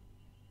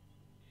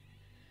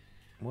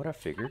what I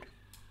figured.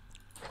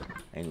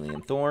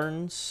 Alien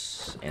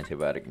thorns,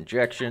 antibiotic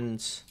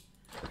injections,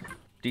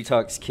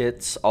 detox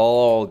kits,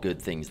 all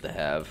good things to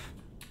have.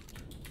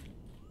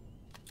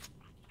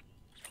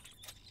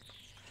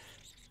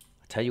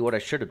 I'll tell you what I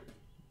should have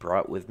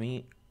brought with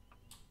me.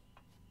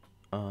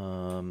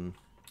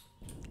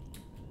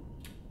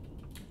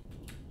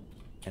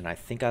 And I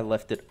think I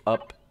left it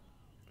up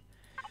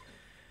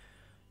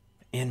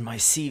in my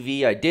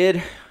CV. I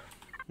did.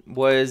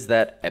 Was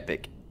that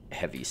epic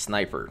heavy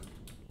sniper.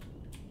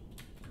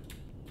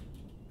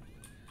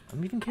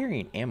 I'm even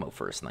carrying ammo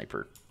for a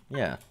sniper.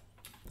 Yeah.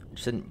 I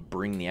just didn't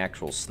bring the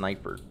actual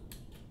sniper.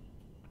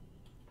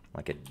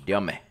 Like a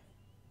dummy.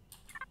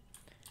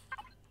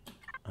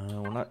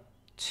 We're not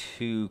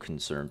too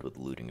concerned with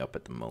looting up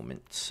at the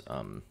moment.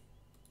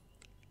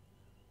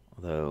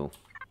 Although,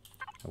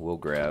 I will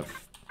grab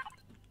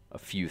a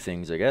few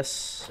things, I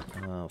guess.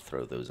 I'll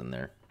throw those in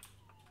there.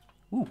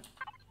 Ooh.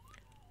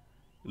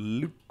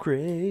 Loot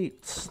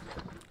crates.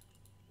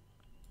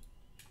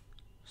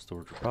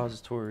 Storage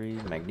repository,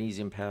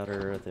 magnesium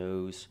powder,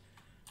 those.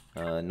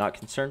 Not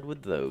concerned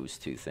with those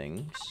two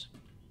things.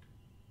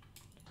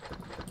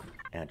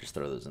 And just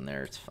throw those in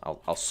there.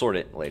 I'll sort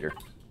it later.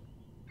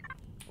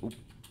 Oop.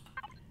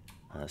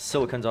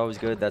 Silicon's always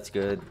good. That's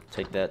good.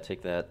 Take that,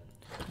 take that.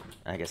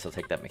 I guess I'll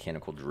take that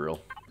mechanical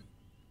drill.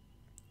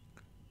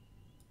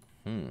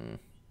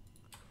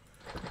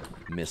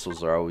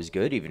 Missiles are always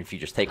good, even if you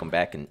just take them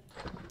back and...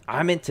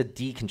 I meant to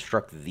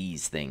deconstruct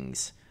these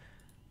things.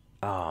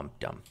 Oh, I'm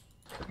dumb.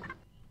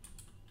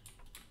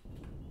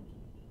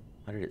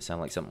 Why did it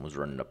sound like something was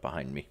running up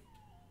behind me?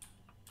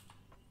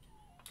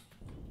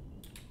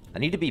 I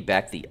need to be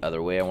back the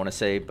other way, I want to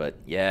say, but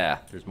yeah,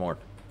 there's more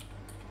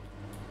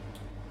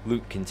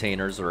loot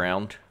containers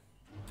around.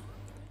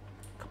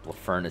 A couple of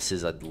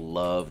furnaces I'd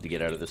love to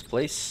get out of this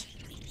place.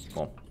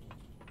 Well,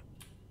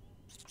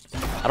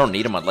 I don't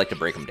need them. I'd like to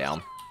break them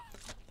down.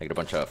 I get a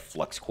bunch of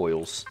flux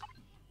coils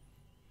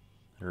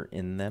that are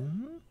in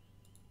them.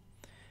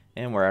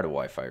 And we're out of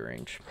Wi-Fi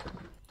range.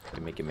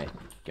 Gimme, gimme,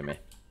 gimme.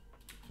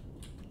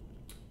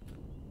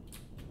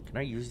 Can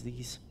I use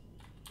these?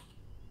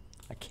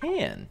 I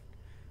can.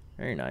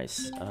 Very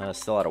nice.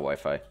 Still out of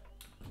Wi-Fi.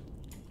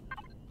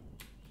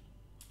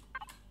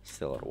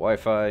 Still out of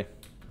Wi-Fi.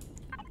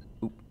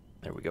 Oop,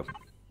 there we go.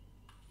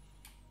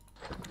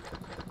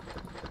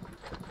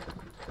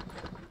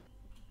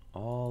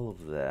 All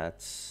of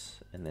that.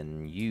 And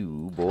then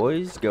you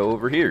boys go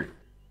over here.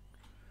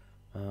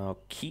 I'll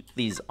keep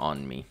these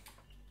on me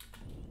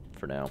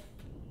for now.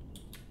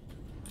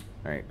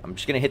 Alright, I'm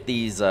just gonna hit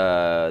these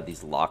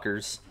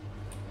lockers.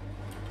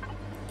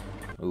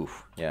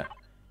 Oof, yeah.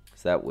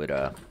 Cause that would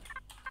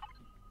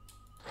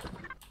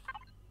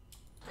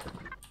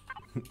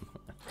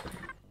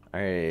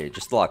Alright,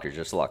 just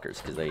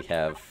lockers, because they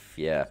have,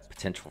 yeah,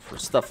 potential for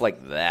stuff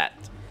like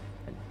that.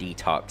 A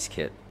detox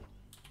kit.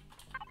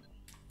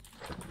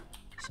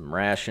 Some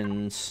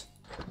rations.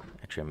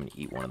 Actually, I'm gonna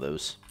eat one of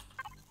those.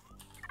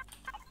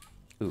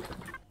 Ooh.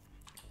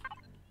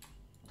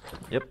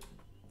 Yep.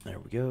 There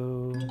we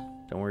go.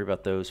 Don't worry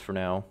about those for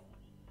now.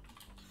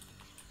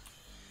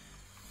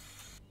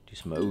 Do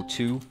some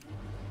O2.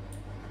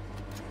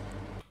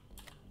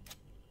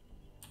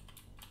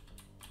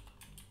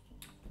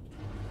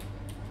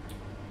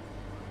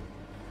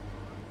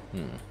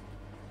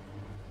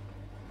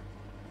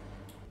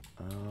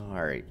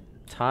 Alright.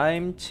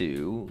 Time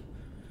to...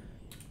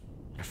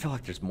 I feel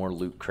like there's more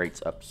loot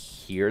crates up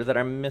here that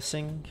I'm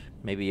missing.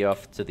 Maybe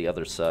off to the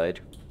other side.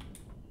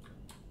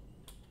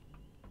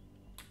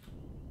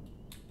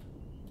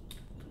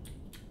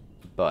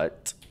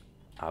 But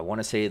I want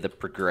to say the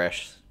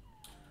progress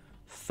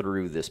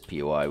through this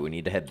POI, we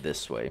need to head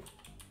this way.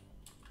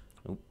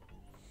 Oop.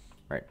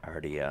 Right, I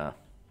already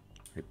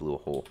blew a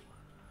hole.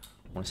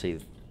 I want to say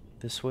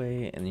this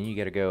way, and then you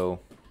gotta go...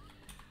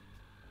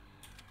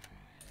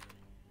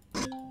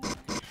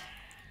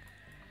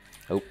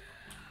 Oh.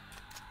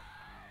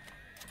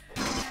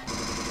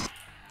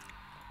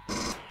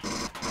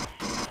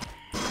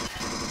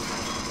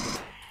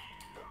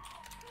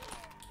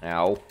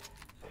 Ow.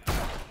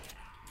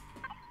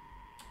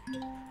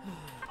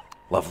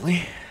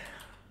 Lovely.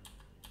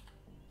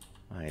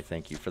 I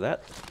thank you for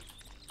that.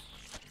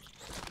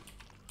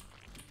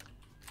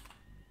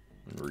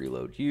 And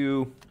reload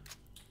you.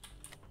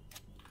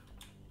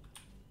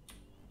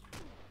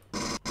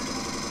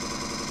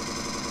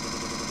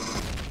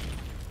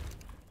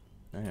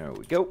 There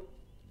we go.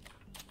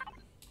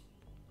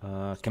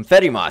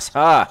 Confetti moss.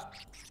 Ha!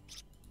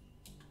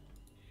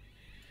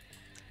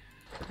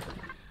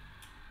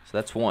 So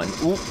that's one.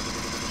 Ooh.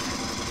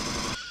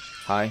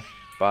 Hi.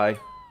 Bye.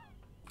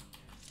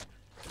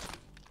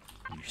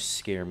 You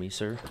scare me,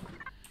 sir.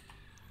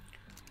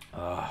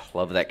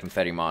 Love that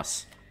confetti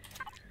moss.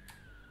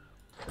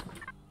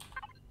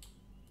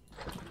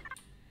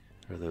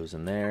 those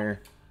in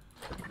there.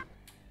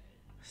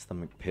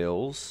 Stomach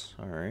pills.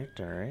 Alright,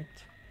 alright.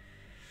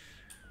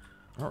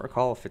 I don't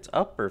recall if it's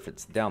up or if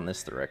it's down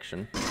this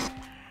direction.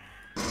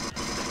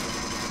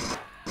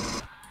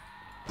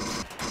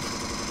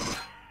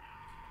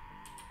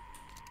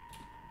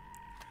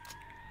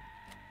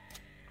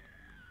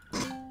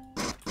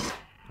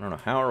 I don't know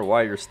how or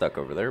why you're stuck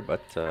over there,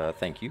 but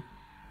thank you.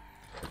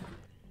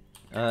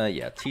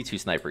 Yeah, T2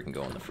 sniper can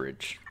go in the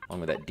fridge,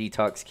 along with that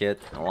detox kit,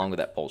 along with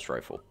that pulse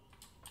rifle.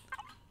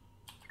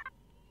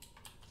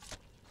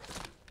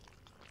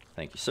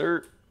 Thank you,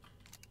 sir.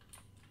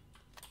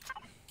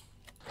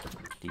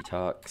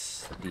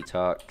 Detox,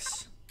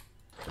 detox.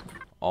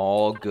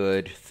 All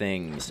good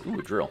things. Ooh,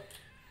 a drill.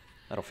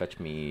 That'll fetch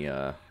me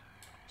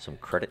some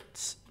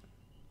credits.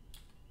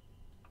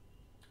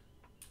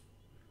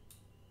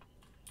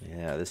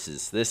 Yeah, this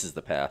is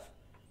the path.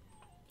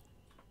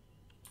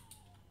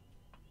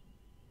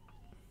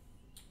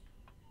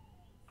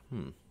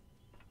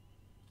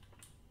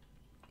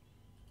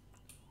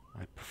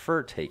 I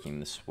prefer taking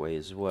this way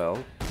as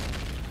well.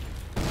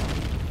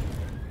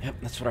 Yep,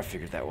 that's what I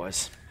figured that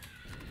was.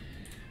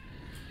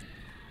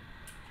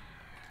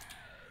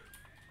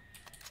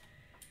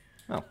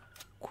 Oh,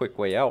 quick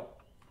way out.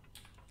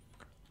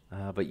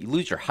 But you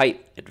lose your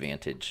height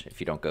advantage if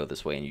you don't go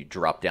this way and you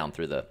drop down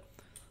through the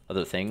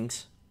other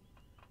things.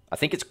 I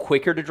think it's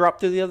quicker to drop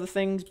through the other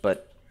things,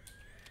 but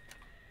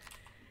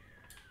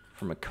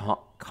from a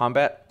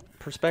combat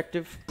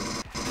perspective,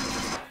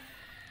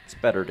 it's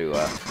better to,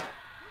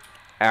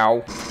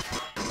 ow.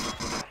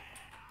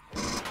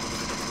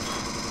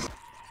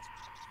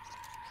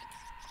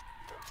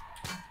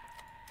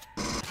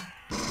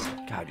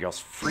 God, y'all's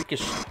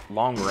freakish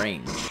long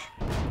range.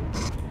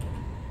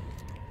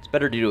 It's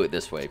better to do it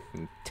this way.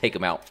 And take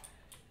them out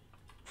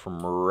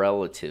from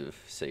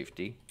relative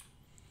safety.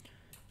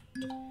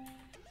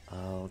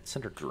 Let's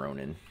send our drone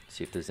in.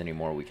 See if there's any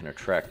more we can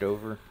attract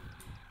over.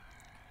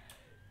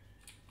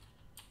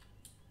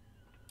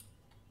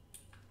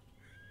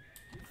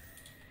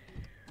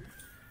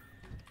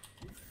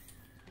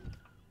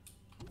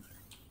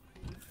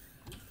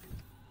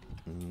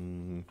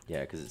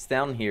 Yeah, because it's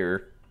down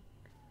here,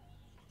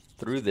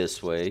 through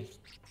this way,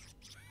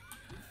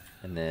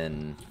 and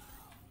then,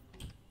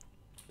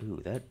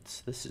 ooh,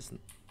 this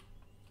isn't,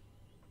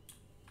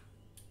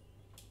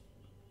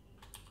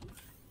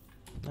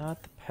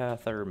 not the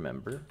path I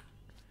remember.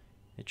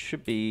 It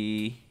should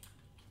be,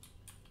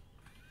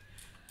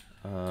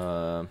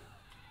 T4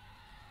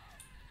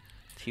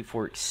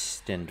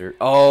 extender.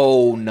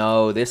 Oh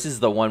no, this is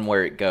the one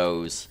where it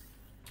goes.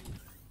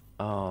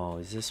 Oh,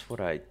 is this what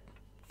I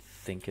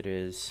think it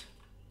is?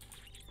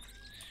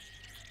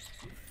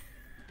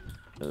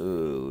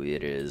 Oh,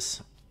 it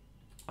is.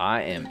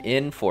 I am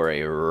in for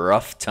a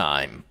rough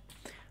time.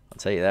 I'll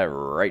tell you that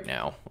right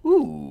now.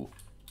 Ooh.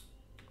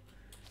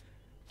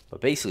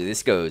 But basically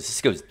this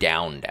goes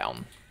down.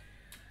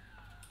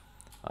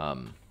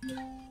 And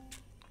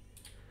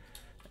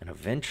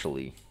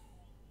eventually,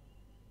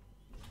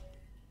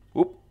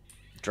 whoop,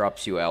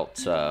 drops you out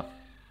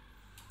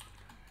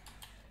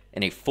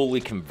in a fully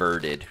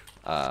converted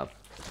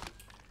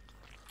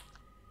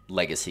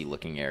legacy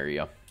looking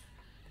area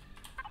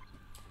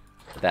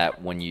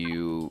that when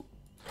you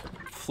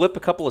flip a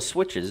couple of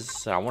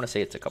switches, I want to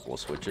say it's a couple of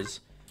switches,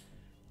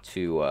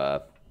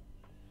 to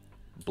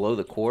blow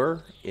the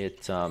core,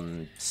 it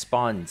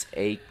spawns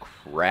a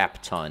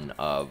crap ton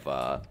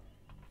of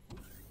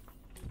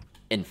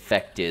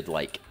infected,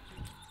 like,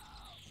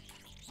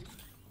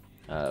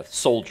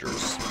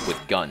 soldiers with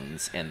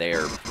guns, and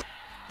they're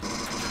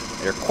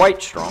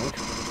quite strong.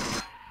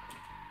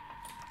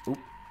 Oop.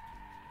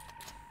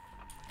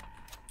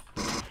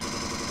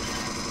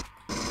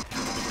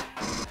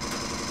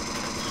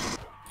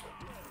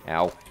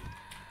 Ow.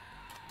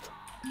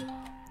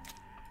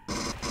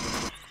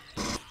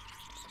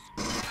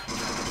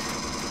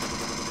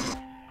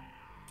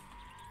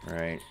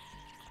 Alright.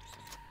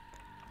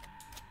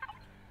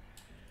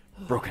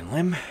 Broken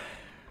limb.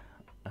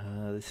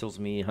 This heals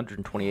me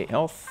 128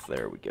 health.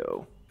 There we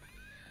go.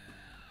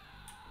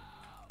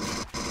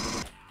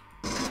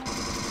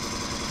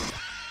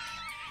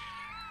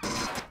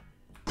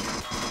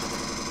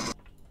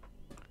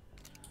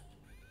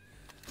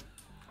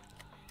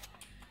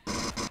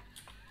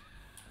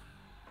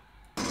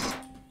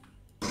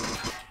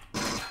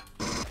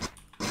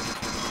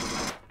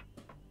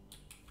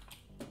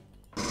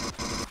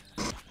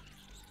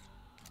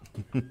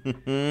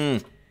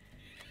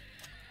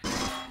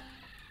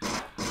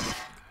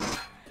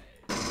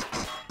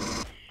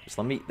 Just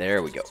let me,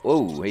 there we go.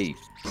 Oh, hey.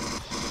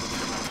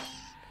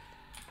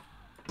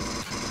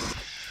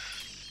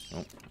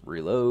 Oh,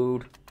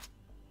 reload.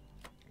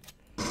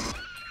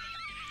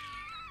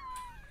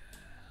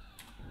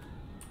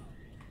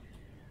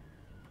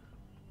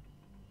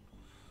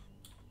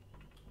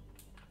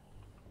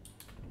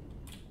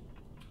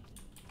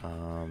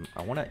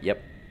 I wanna,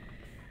 yep.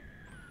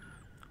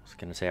 I was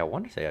gonna say, I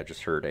want to say I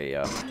just heard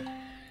a,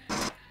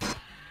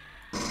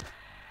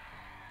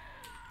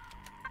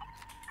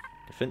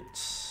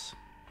 defense.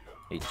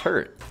 A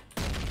turret.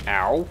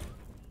 Ow.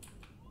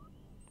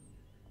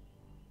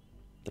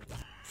 They're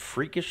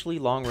freakishly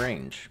long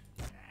range.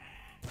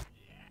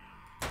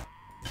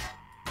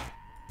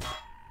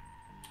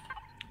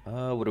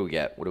 What do we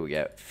get? What do we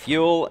get?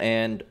 Fuel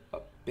and a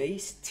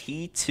base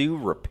T2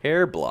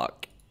 repair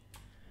block.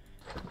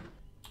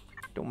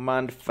 Don't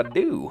mind if I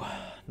do.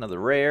 Another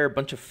rare,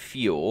 bunch of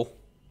fuel.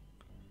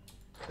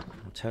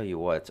 I'll tell you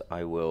what,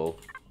 I will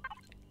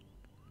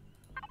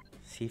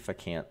see if I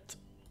can't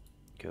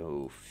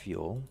go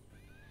fuel,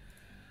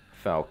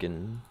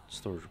 Falcon,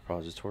 storage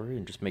repository,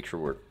 and just make sure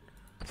we're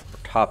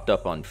topped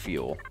up on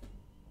fuel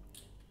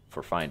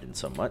for finding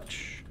so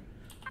much.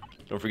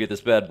 Don't forget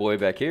this bad boy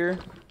back here.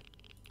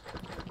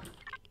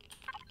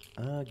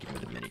 Give me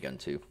the minigun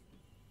too.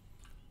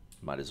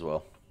 Might as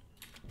well.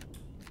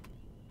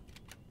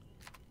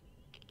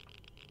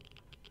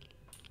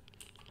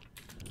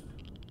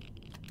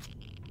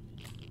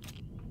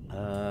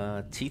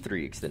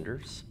 T3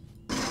 extenders.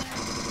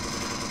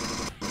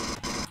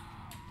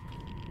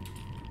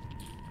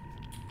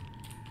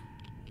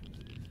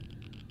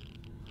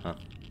 Huh.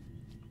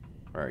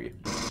 Where are you?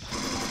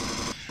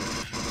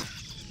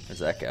 There's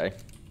that guy.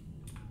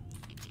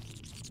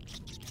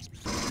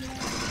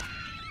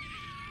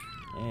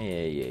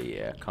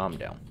 Yeah. Calm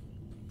down.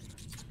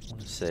 I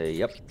want to say,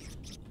 yep.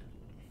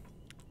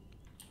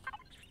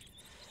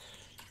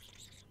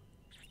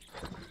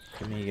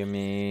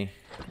 Gimme.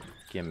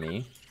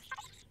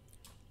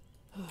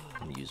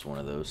 Let me use one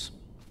of those.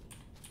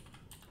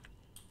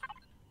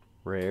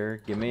 Rare,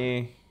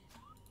 gimme.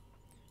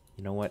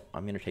 You know what?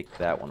 I'm gonna take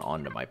that one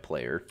onto my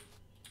player.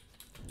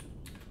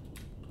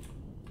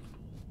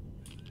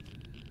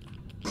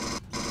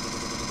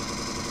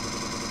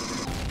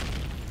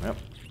 Yep.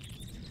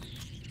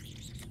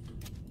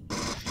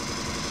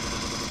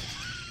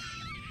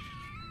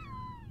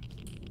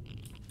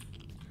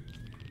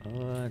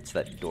 It's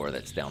that door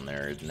that's down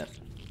there, isn't it?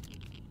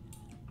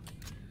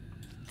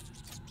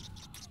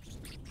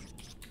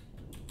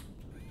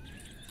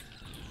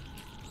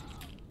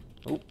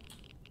 Oh,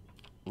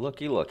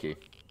 looky.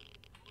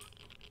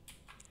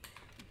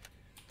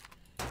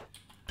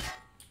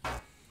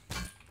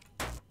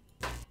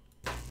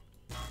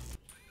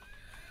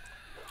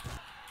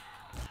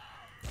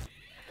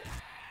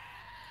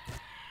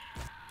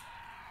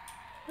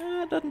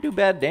 Doesn't do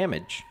bad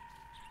damage.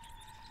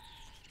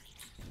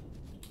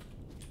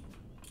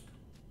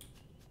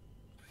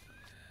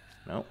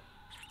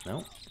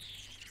 No.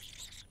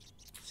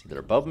 It's either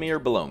above me or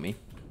below me.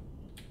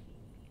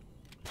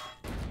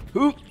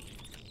 Hoop!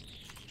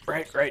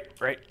 Right.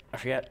 I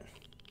forget.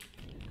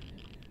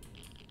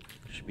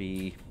 Should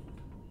be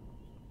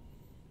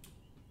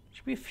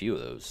a few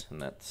of those in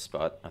that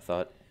spot, I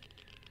thought.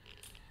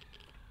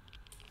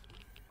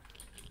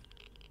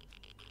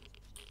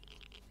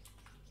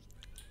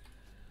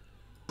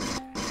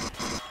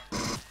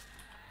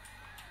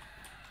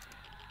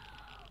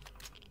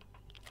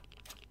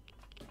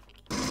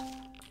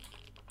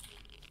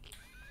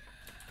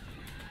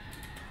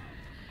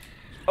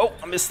 Oh,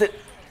 I missed it.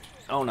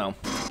 Oh no.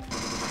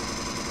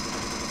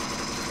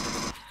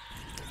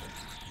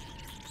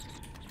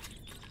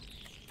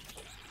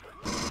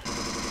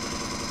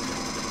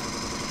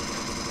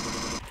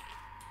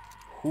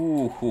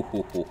 Ooh.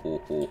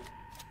 Look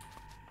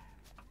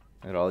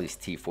at all these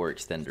T4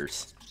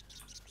 extenders.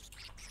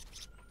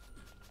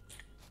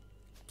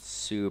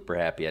 Super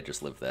happy I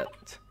just lived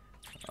that.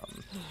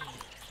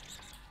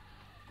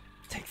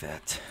 Take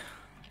that.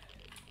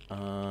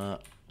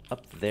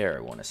 Up there,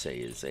 I want to say,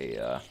 is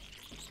a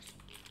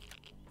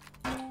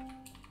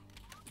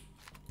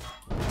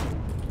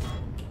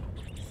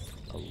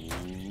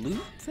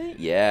loot thing?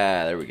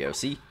 Yeah, there we go.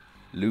 See?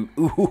 Loot.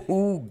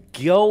 Ooh,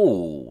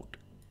 gold.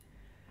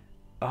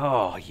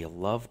 Oh, you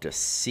love to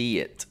see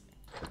it.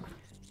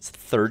 It's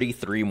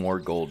 33 more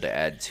gold to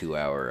add to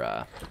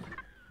our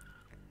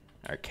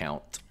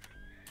count.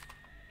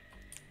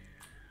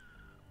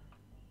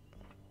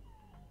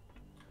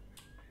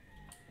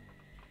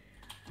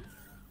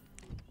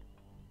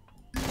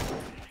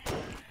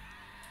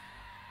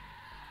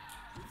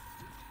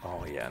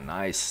 Oh yeah,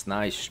 nice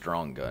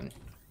strong gun.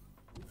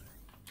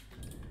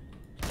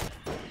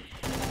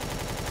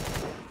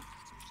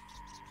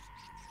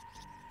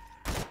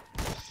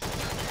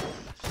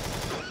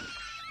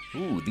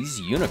 Ooh, these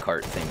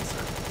Unicart things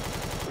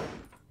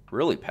are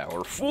really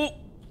powerful.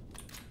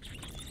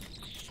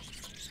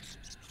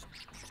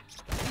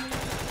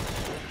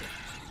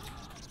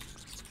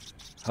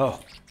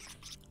 Oh.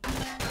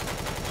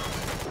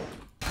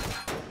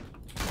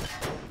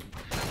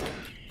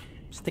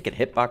 Sticking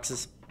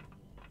hitboxes.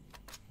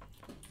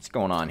 What's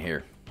going on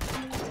here?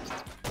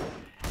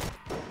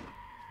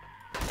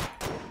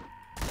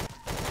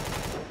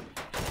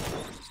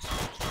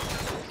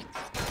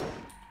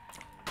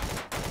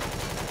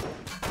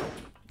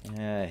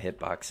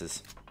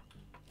 Hitboxes.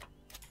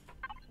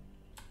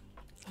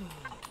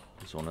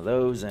 There's one of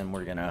those, and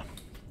we're gonna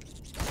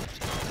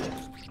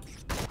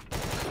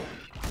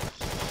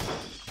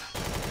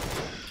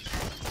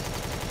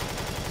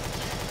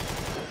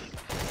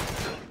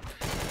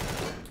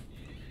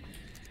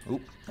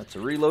oop, that's a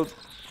reload.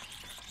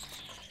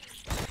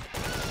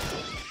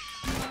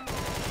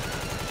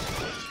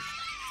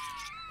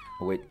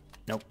 Oh, wait.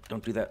 Nope,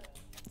 don't do that.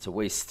 It's a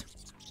waste.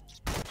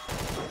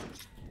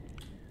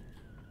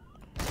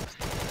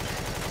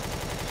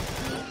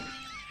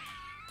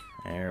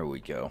 There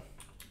we go.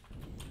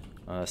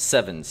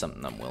 7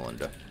 something I'm willing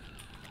to.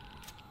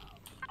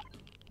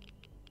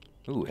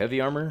 Ooh,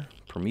 heavy armor.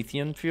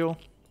 Promethean fuel.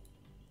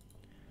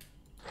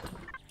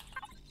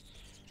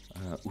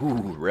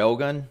 Ooh,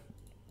 railgun.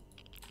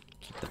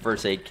 Keep the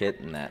first aid kit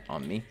and that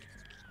on me.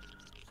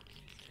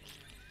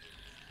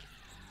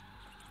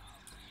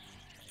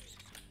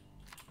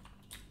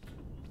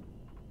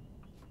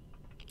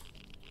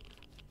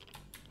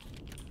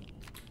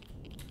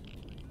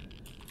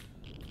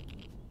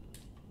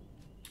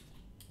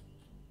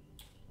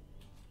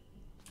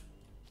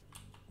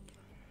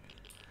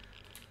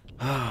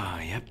 Ah,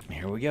 yep,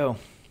 here we go.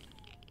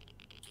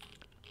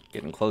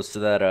 Getting close to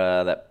that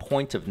that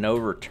point of no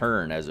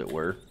return, as it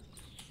were.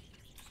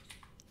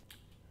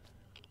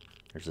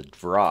 There's a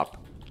drop,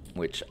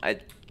 which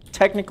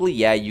technically,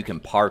 yeah, you can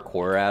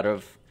parkour out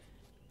of.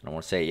 I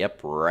want to say,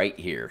 yep, right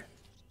here.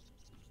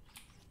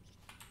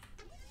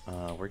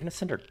 We're gonna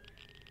send our.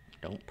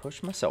 Don't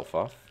push myself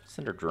off.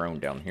 Send our drone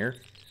down here.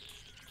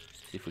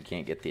 See if we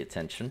can't get the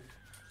attention.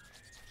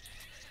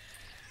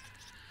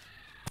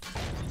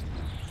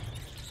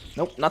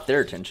 Nope, not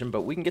their attention,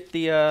 but we can get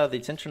the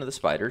attention of the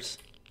spiders.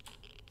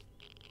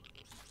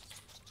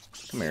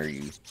 Come here,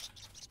 you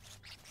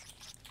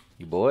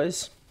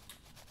boys.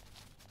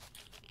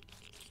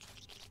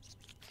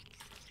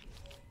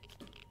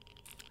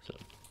 So,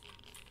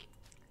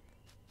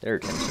 their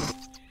attention.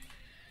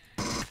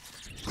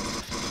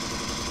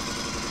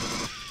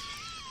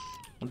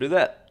 We'll do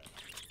that.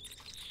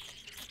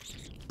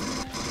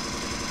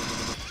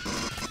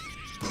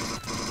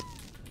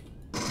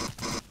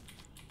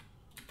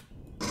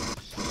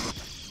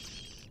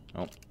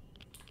 Oh.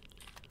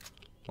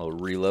 A little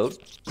reload.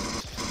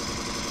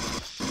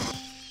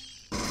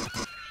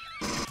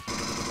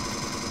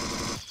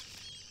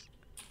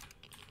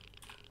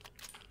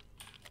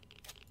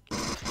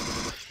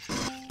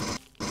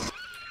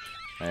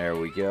 There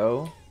we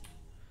go.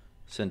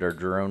 Send our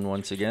drone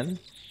once again.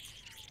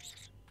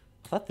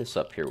 I thought this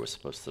up here was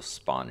supposed to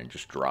spawn and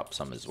just drop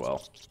some as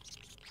well.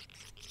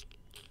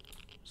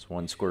 There's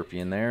one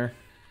scorpion there.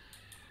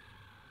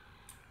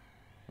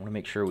 I want to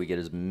make sure we get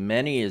as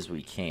many as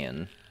we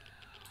can.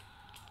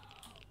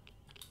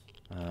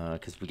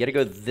 Because we got to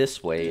go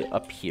this way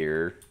up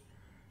here.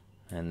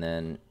 And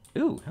then...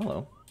 Ooh,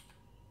 hello.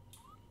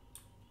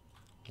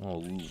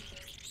 Oh,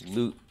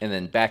 loot. And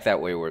then back that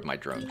way where my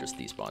drone just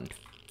despawned.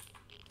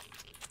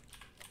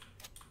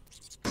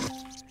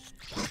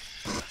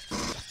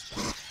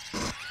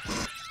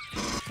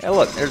 Yeah,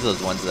 look, there's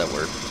those ones that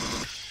were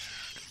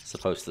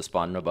supposed to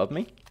spawn above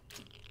me.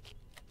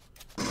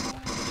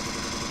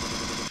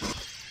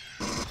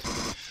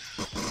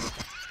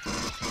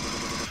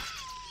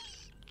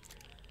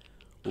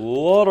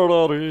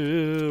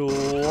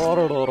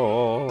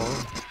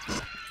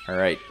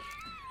 Alright.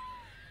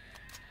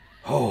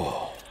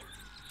 Oh.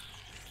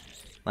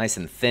 Nice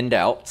and thinned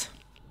out.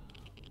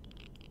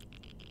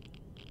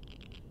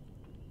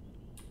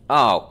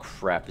 Oh,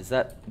 crap. Is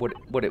that... What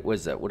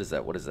is that? What is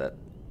that? What is that?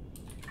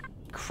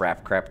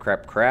 Crap, crap,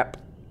 crap, crap.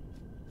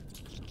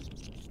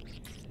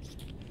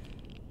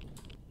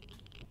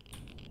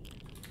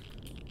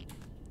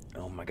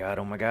 Oh my god,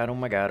 oh my god, oh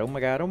my god, oh my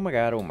god, oh my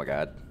god, oh my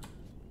god.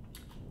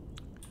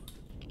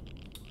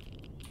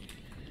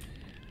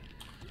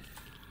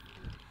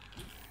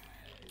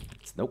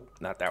 Nope,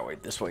 not that way,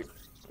 this way.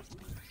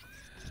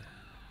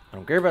 I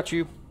don't care about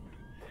you.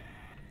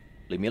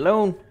 Leave me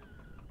alone.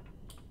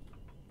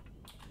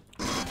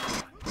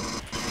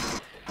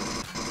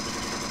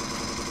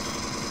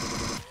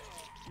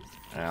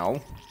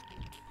 Ow.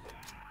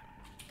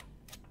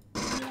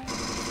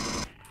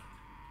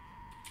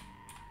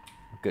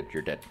 Good,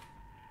 you're dead.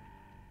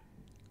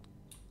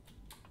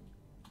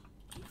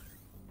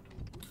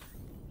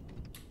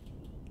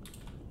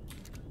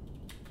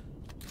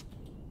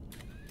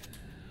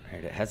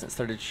 Alright, it hasn't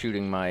started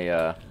shooting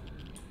my,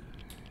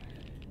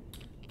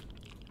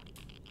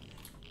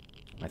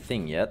 my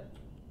thing yet.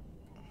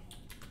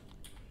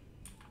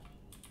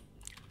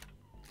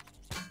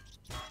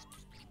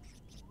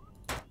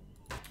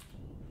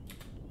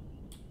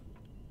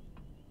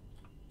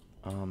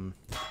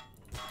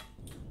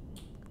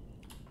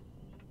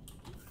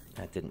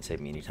 That didn't save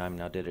me any time,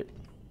 now did it?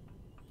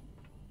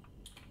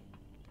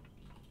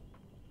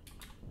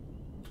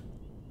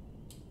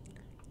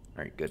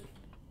 Alright, good.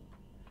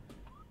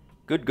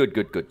 Good, good,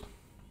 good, good.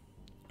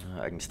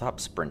 I can stop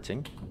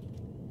sprinting.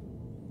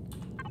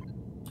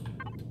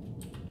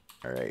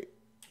 Alright.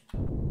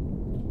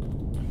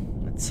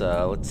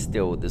 Let's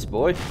deal with this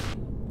boy.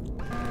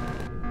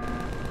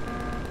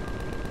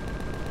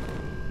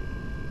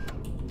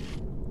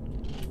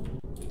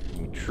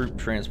 Troop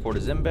transport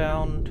is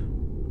inbound.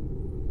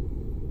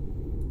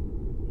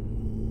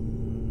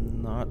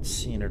 Not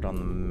seeing it on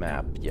the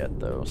map yet,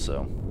 though,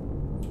 so...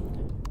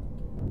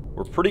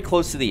 We're pretty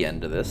close to the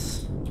end of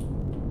this.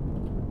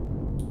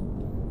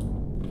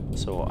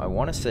 So I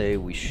want to say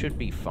we should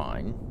be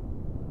fine.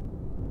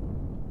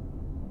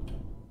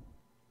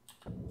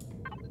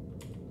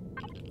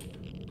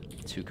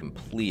 to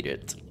complete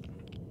it.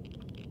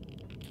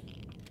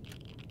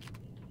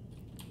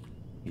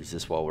 Use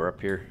this while we're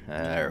up here.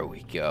 There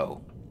we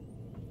go.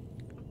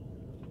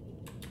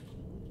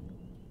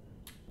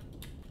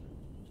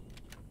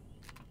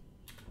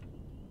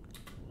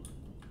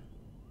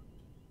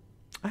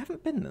 I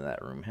haven't been in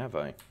that room, have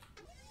I? It's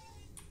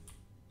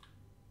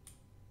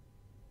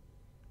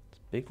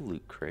a big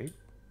loot crate.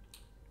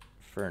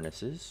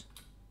 Furnaces.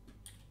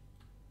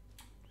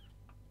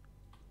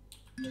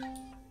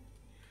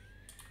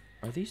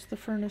 Are these the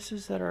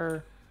furnaces that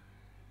are...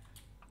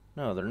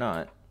 No, they're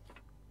not.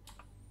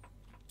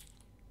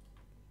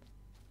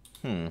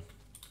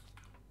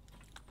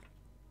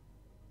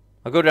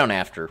 I'll go down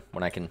after,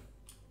 when I can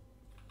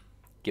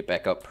get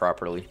back up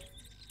properly.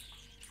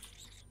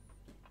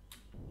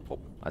 Well,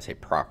 I say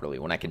properly,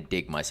 when I can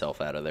dig myself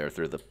out of there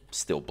through the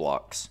steel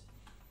blocks.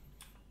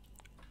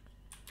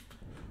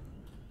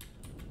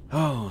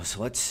 Oh,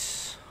 so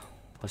let's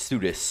do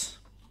this.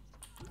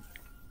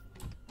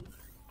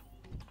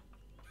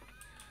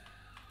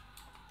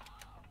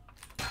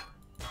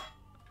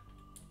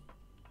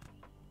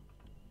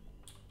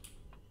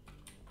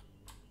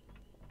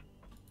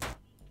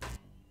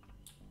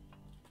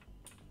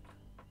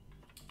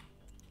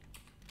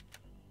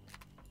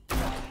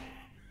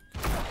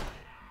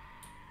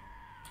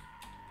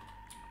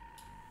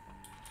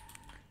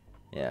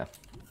 Yeah.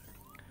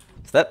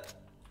 So that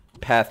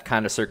path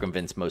kind of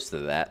circumvents most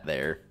of that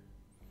there.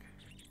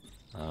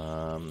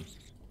 Now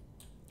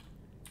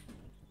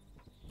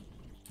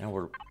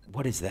we're...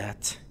 What is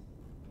that?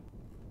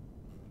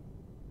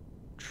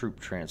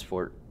 Troop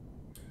transport.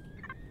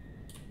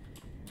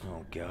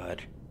 Oh,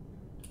 God.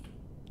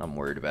 I'm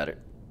worried about it.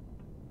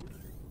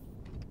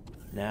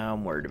 Now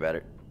I'm worried about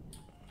it.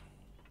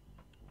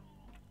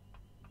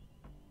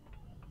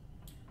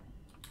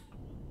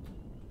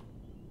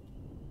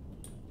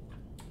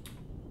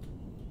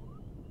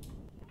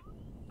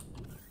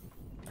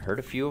 I heard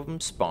a few of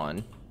them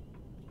spawn,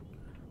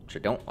 which I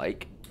don't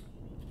like.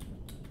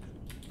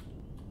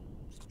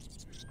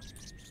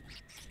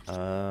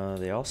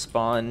 They all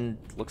spawn,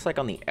 looks like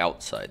on the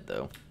outside,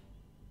 though.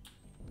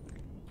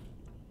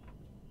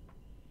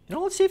 You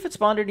know, let's see if it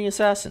spawned any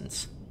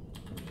assassins.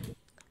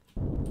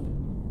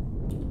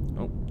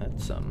 Oh,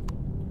 that's,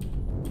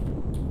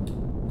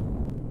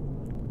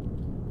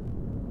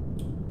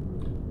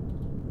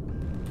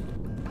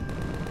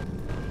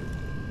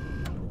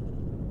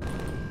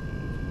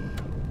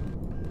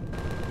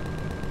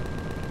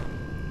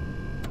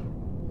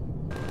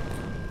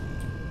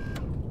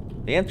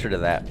 The answer to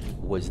that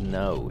was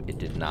no, it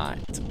did not.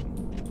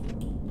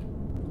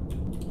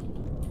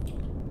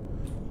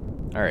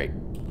 Alright,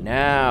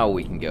 now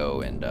we can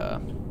go and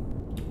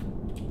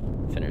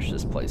finish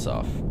this place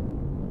off.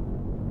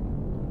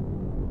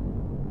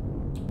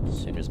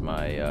 As soon as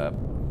my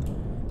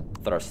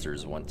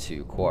thrusters want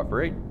to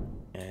cooperate.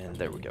 And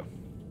there we go.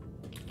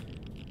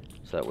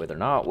 So that way they're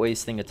not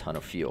wasting a ton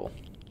of fuel.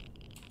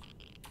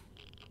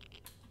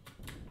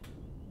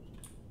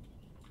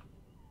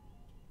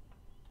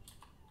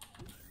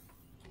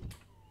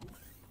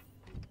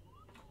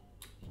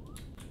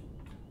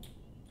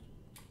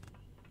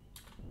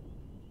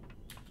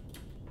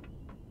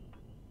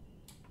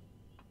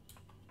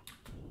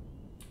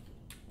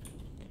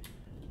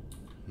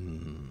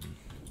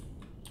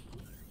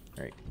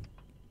 Alright.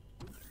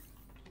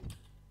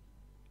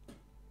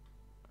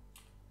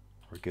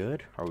 We're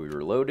good? Are we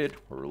reloaded?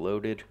 We're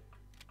reloaded.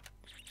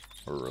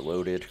 We're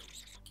reloaded.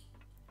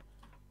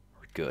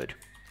 We're good.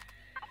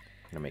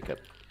 I'm gonna make an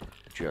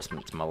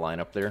adjustment to my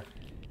lineup there.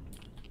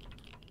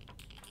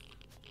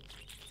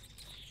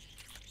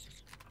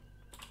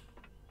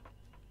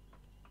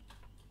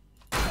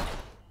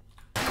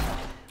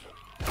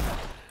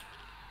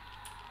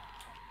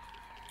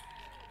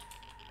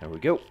 There we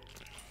go.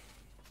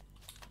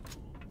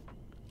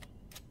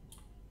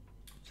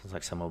 Sounds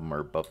like some of them are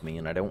above me,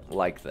 and I don't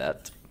like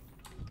that.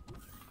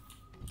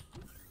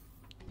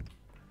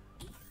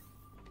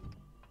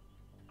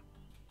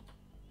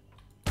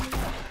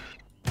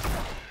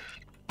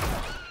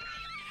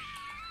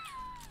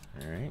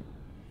 Alright.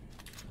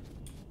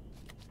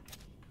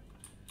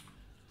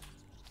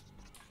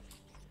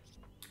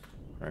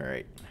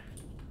 Alright.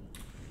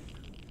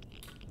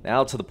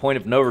 Now to the point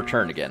of no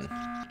return again.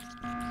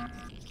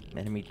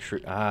 Enemy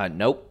troop.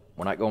 Nope.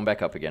 We're not going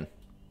back up again.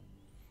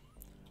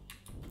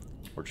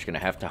 We're just going to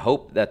have to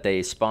hope that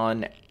they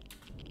spawn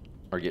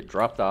or get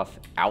dropped off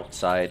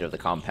outside of the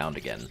compound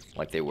again,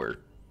 like they were.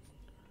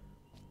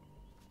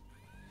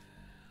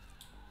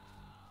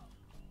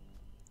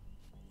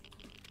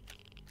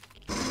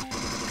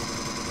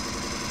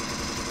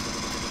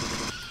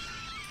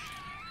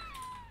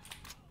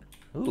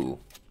 Ooh.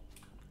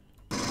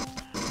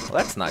 Well,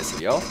 that's nice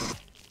of y'all.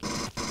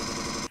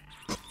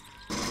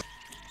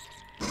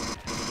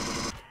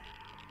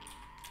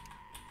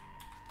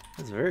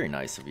 That's very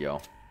nice of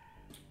y'all.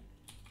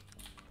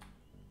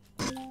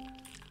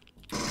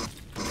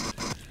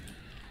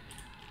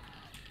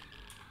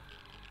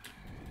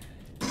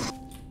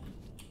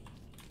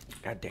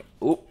 God damn.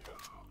 Oop.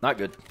 Not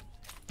good.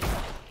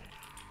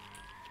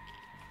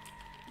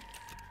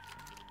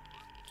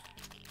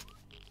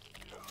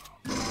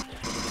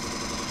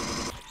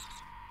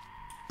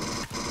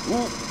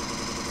 Ooh.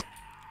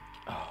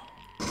 Oh.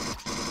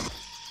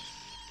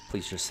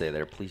 Please just stay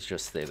there. Please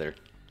just stay there.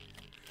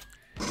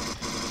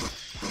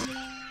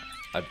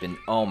 I've been...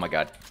 Oh, my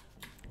God.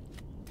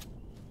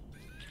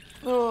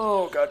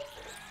 Oh, God.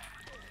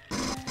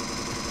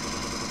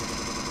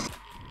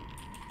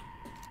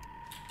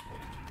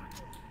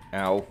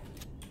 Ow.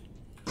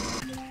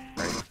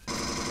 Alright.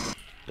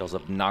 Feels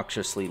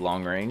obnoxiously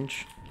long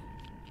range.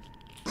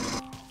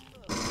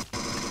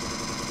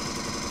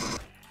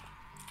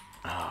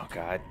 Oh,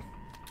 God.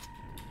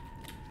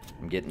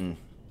 I'm getting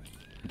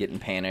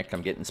panicked.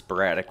 I'm getting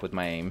sporadic with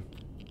my aim.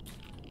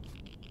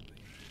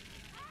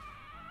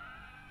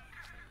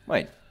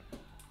 Wait.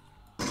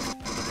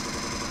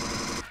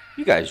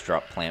 You guys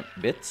drop plant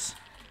bits.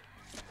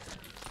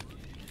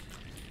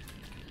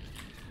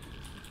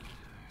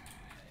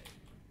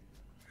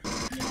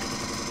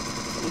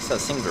 At least I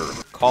seem to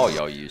recall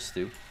y'all used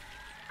to.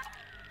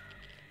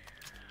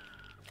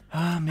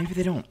 Maybe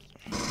they don't.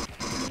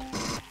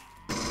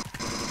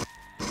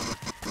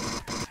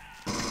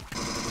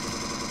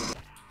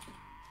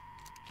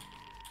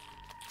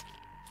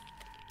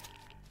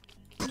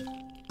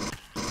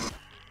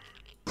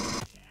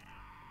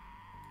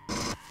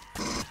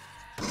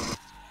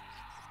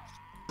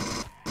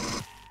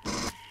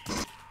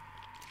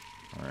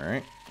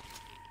 Alright.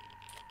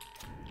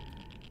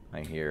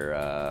 I hear,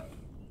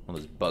 one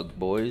of those bug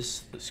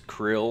boys. This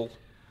krill,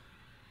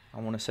 I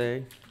want to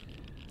say.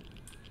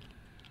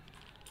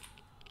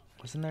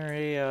 Wasn't there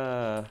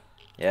a,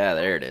 Yeah,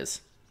 there it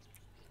is.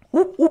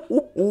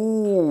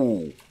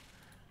 Ooh.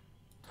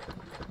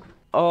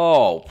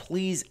 Oh,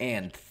 please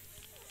and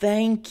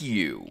thank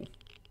you.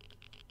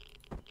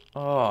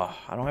 Oh,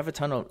 I don't have a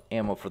ton of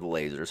ammo for the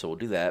laser, so we'll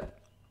do that.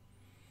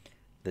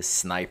 The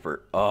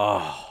sniper.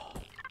 Oh.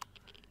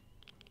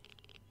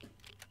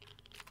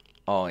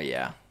 Oh,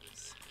 yeah.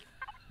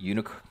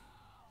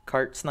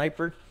 Unicart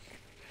sniper.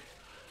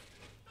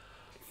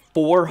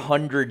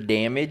 400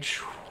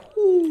 damage.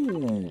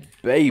 Ooh,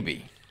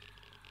 baby.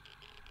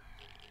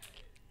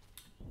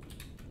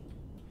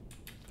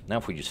 Now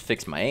if we just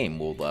fix my aim,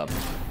 we'll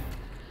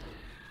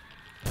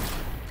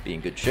be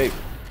in good shape.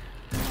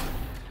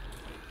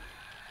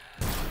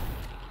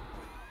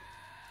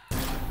 There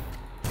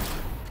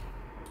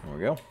we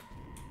go.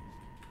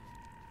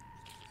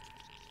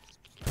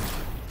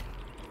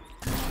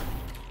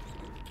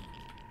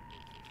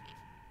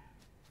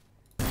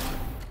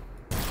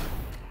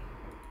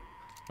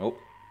 Oh.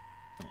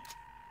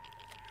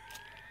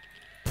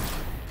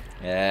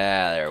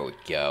 Yeah, there we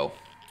go.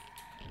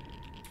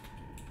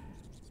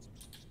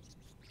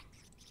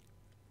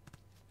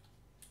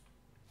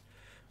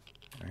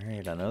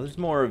 Alright, I know there's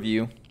more of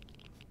you.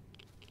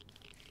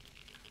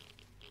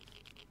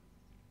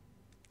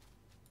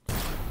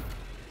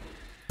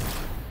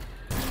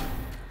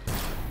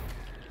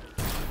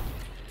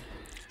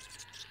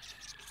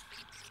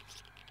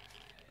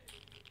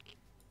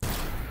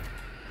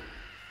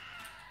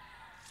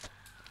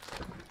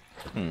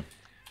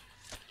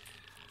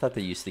 Thought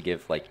they used to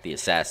give, like the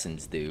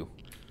assassins do,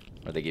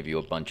 where they give you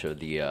a bunch of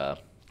the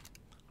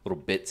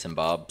little bits and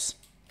bobs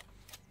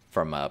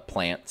from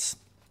plants,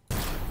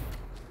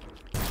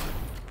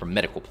 from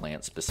medical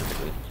plants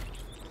specifically.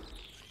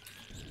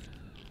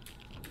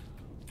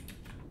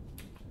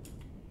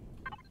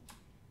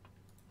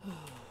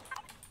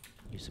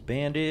 Use a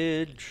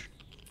bandage.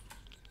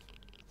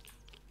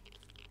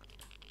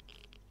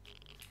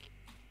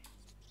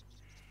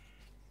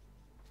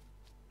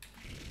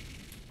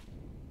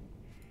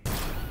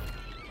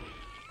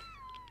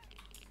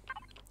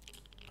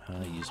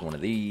 Use one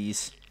of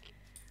these.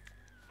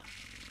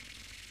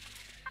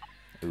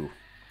 Ooh.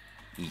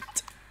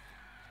 Eat.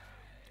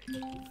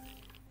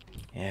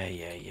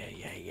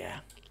 Yeah.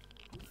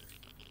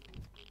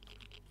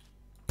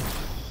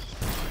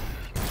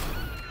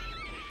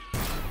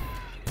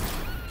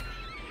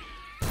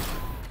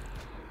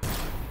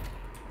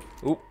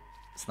 Ooh.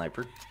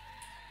 Sniper.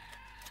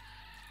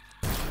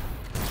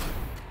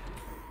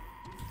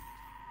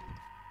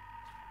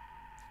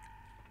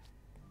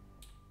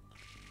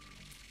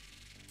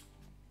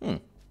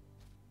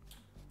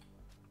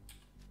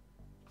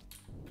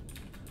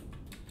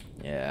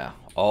 Yeah,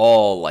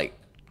 all like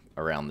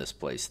around this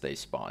place they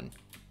spawn.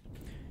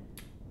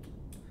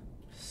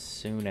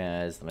 Soon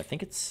as, and I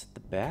think it's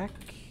the back.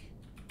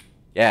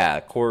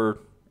 Yeah, core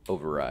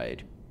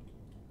override.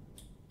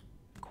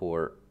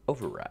 Core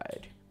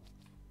override.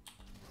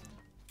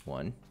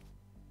 One.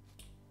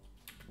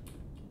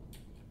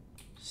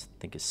 Just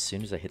think as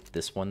soon as I hit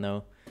this one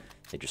though,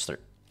 they just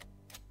start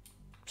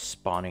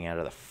spawning out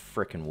of the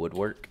frickin'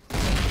 woodwork.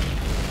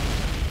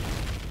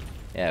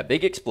 Yeah,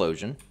 big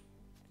explosion.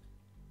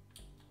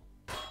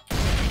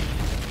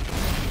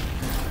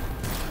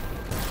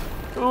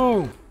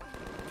 Ooh.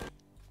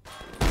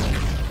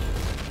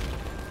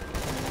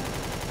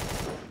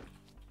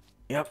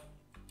 Yep.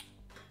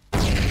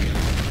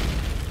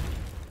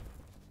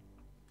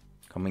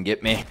 Come and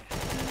get me.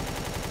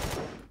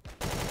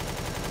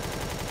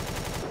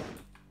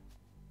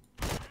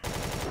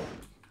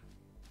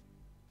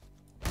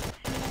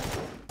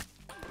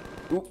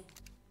 Ooh.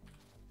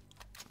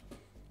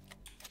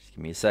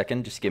 Give me a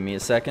second. Just give me a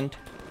second.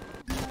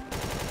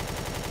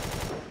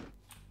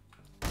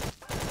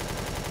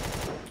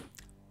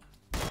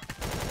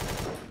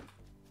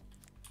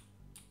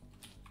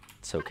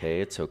 It's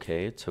okay. It's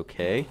okay. It's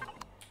okay.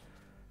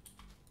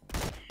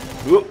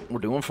 Ooh, we're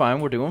doing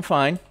fine. We're doing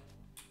fine.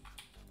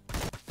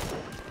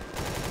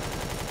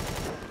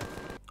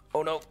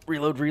 Oh no.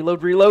 Reload,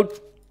 reload, reload.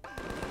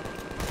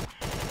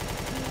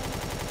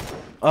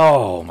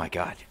 Oh my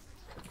god.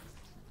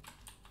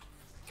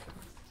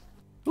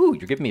 Ooh,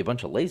 you're giving me a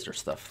bunch of laser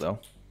stuff, though.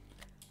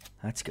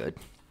 That's good.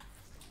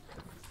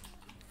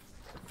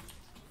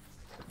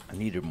 I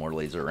needed more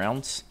laser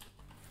rounds.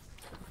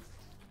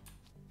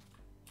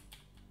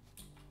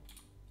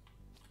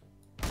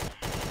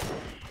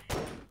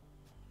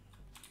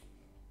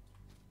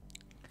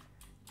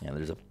 Yeah,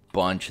 there's a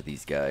bunch of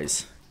these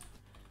guys.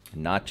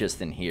 Not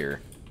just in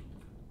here.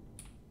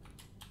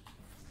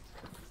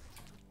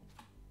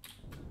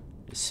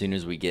 As soon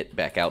as we get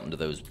back out into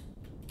those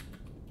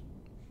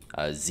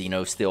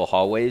Xenosteel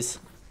hallways,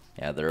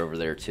 yeah, they're over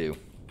there too.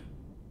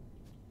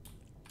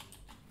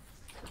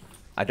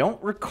 I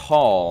don't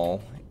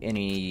recall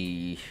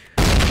any...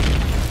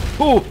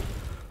 Ooh!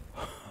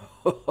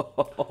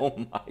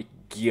 Oh my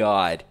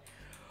god.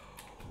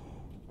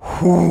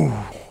 Whew.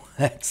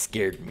 That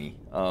scared me.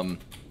 I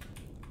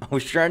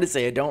was trying to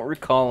say I don't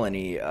recall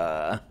any,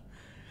 I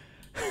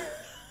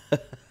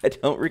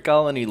don't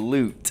recall any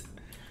loot,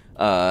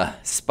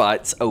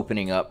 spots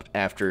opening up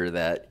after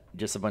that.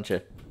 Just a bunch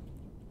of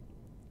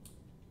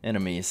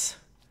enemies.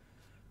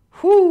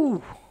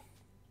 Whew!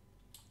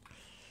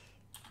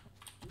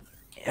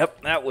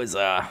 Yep, that was,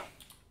 that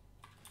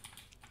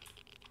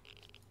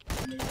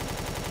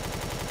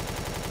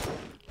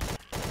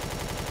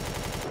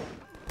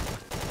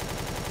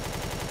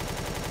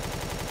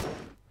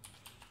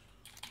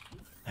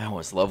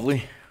was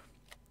lovely.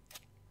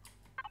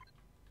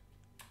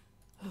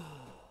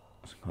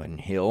 Let's go ahead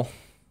and heal.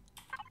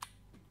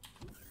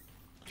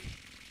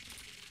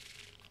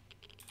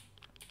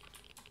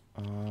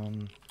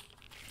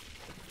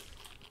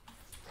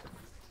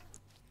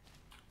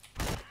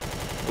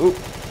 Ooh.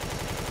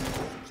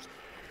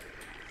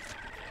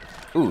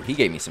 Ooh, he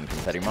gave me some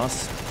confetti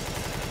moss.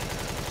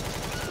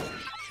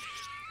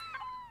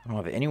 I don't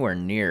have anywhere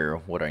near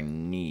what I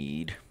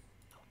need.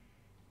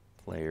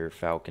 Player,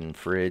 Falcon,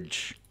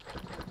 fridge.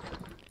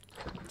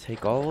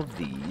 Take all of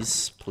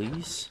these,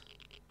 please.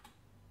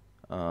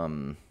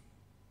 I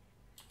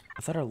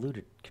thought I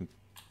looted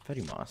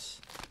confetti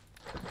moss.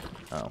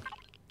 Oh.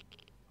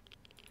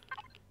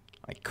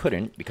 I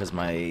couldn't because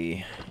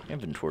my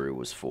inventory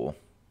was full.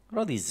 What are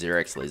all these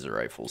Xerox laser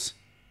rifles?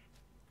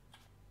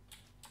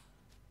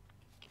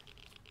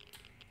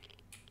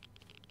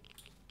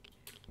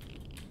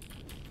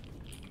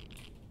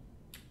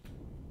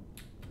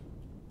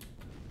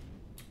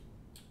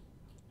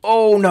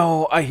 Oh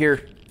no, I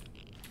hear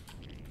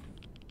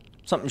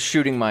something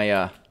shooting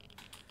my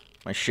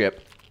my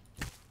ship.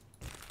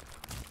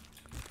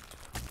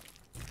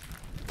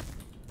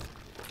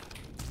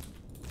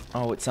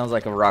 Oh, it sounds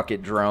like a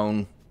rocket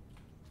drone.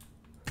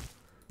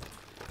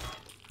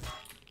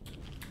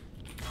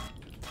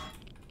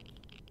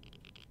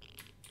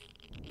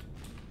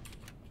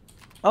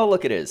 Oh,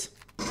 look, it is.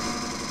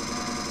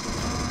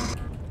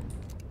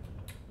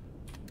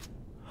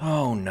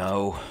 Oh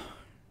no.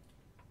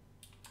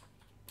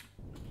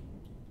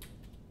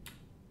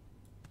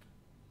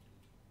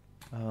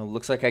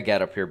 Looks like I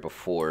got up here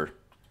before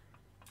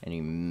any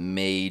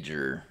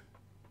major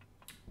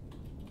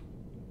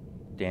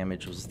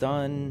damage was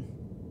done.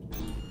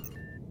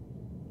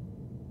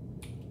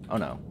 Oh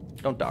no.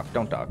 Don't dock,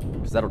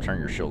 because that'll turn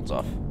your shields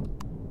off.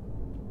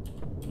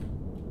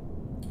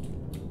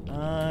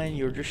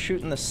 You're just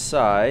shooting the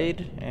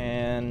side,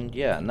 and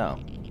yeah, no.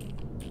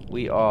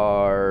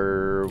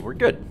 We're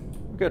good.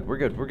 We're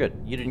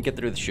good. You didn't get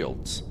through the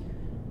shields.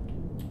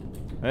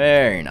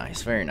 Very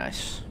nice, very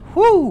nice.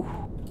 Whoo!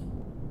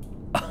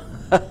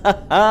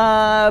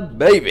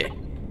 Baby!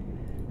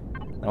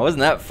 Now,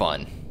 wasn't that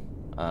fun?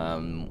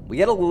 We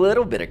get a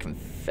little bit of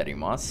confetti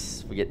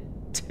moss. We get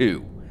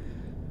 2.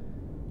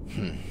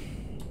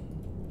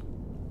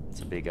 It's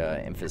a big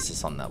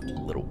emphasis on that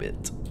little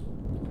bit.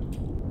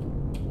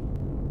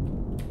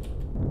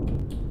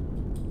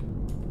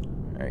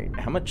 Alright,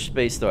 how much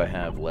space do I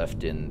have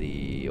left in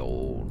the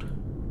old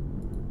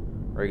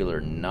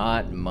regular?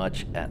 Not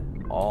much at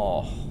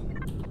all.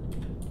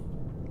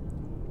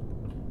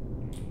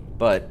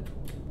 But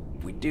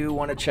we do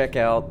want to check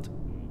out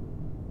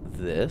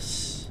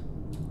this.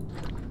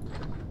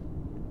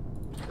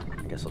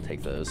 I guess I'll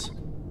take those.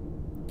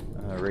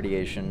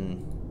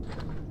 Radiation.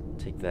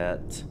 Take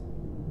that.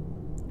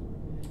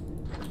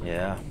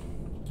 Yeah.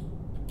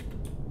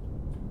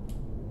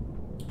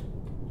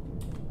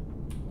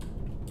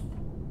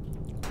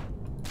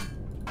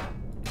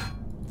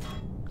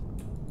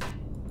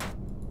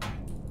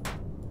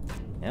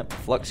 Yep,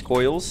 flux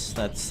coils.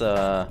 That's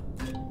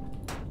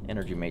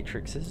energy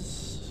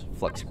matrices.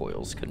 Flux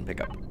coils. Couldn't pick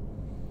up.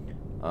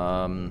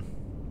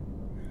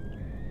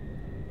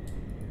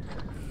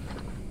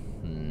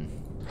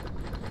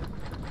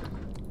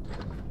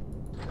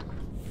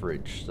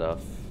 fridge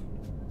stuff.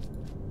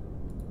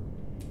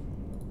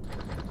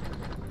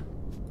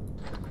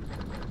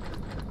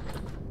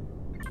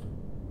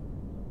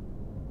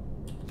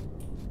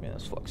 Yeah,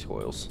 those flux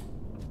coils.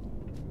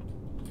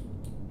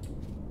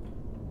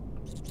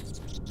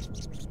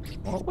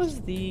 What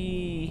was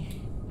the...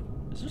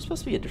 Is there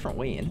supposed to be a different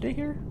way into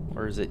here?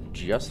 Or is it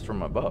just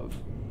from above?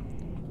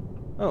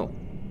 Oh.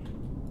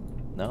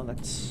 No,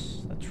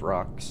 that's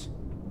rocks.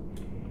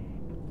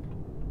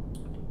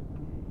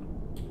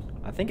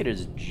 I think it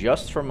is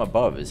just from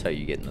above is how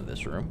you get into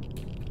this room.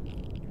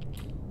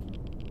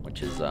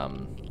 Which is,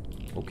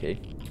 okay.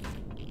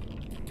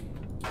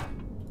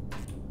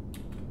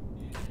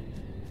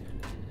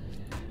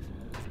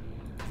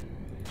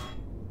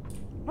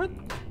 What?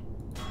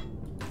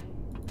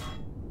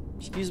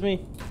 Excuse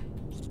me?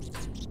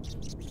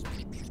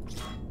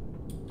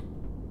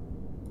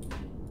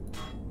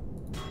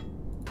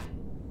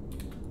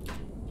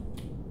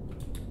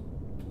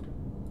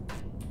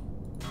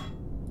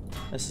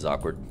 This is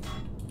awkward.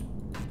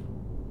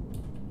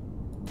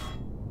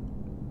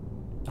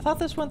 I thought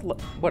this went...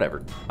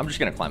 Whatever. I'm just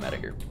going to climb out of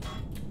here.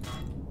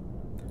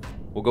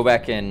 We'll go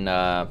back and...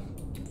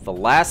 the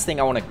last thing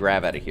I want to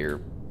grab out of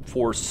here,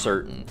 for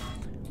certain,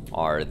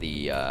 are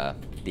the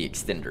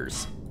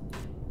extenders.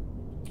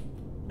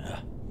 Ugh.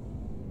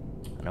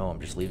 I know,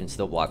 I'm just leaving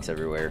steel blocks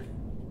everywhere.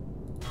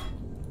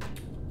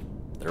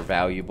 They're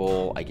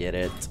valuable. I get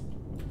it.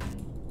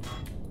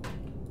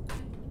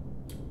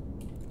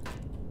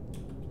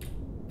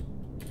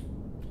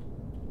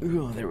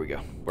 Ooh, there we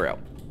go. We're out.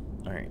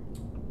 All right.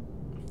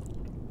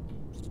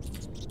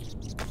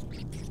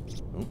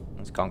 Ooh,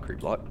 that's a concrete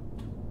block.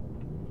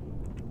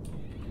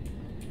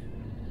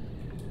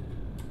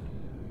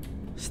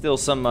 Still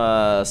some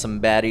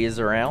baddies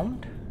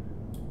around,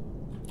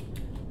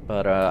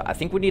 but I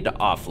think we need to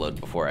offload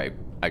before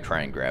I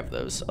try and grab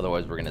those.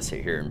 Otherwise, we're gonna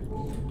sit here and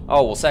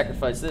we'll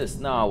sacrifice this.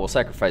 No, we'll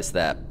sacrifice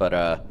that.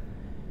 But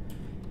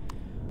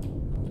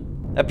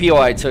that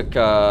POI took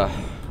a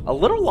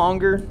little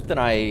longer than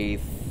I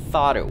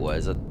thought it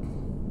was,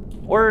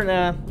 or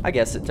nah, I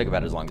guess it took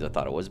about as long as I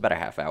thought it was, about a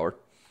half hour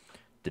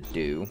to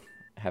do,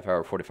 half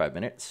hour, 45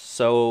 minutes.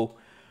 So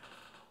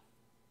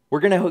we're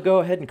gonna go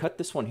ahead and cut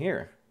this one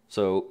here.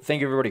 So thank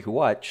you everybody who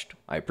watched.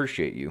 I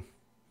appreciate you.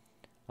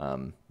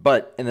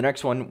 But in the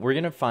next one, we're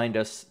gonna find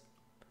us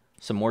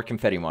some more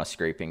confetti moss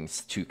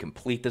scrapings to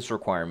complete this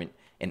requirement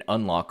and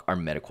unlock our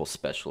medical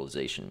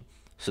specialization,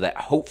 so that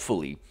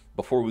hopefully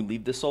before we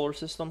leave the solar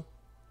system,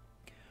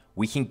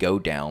 we can go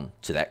down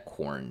to that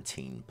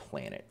quarantine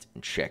planet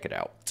and check it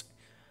out.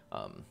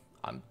 I'm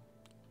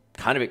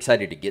kind of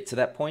excited to get to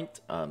that point.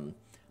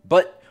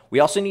 But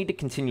we also need to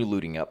continue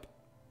looting up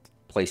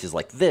places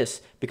like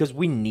this, because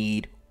we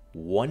need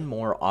one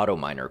more auto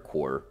miner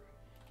core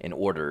in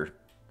order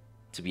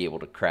to be able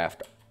to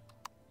craft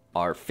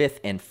our 5th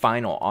and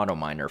final auto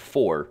miner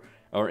for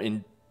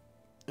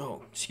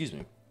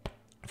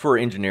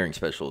engineering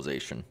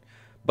specialization.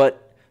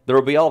 But there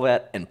will be all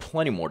that and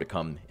plenty more to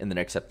come in the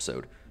next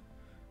episode.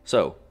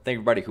 So, thank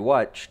everybody who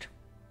watched,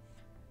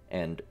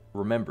 and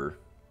remember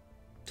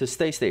to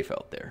stay safe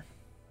out there.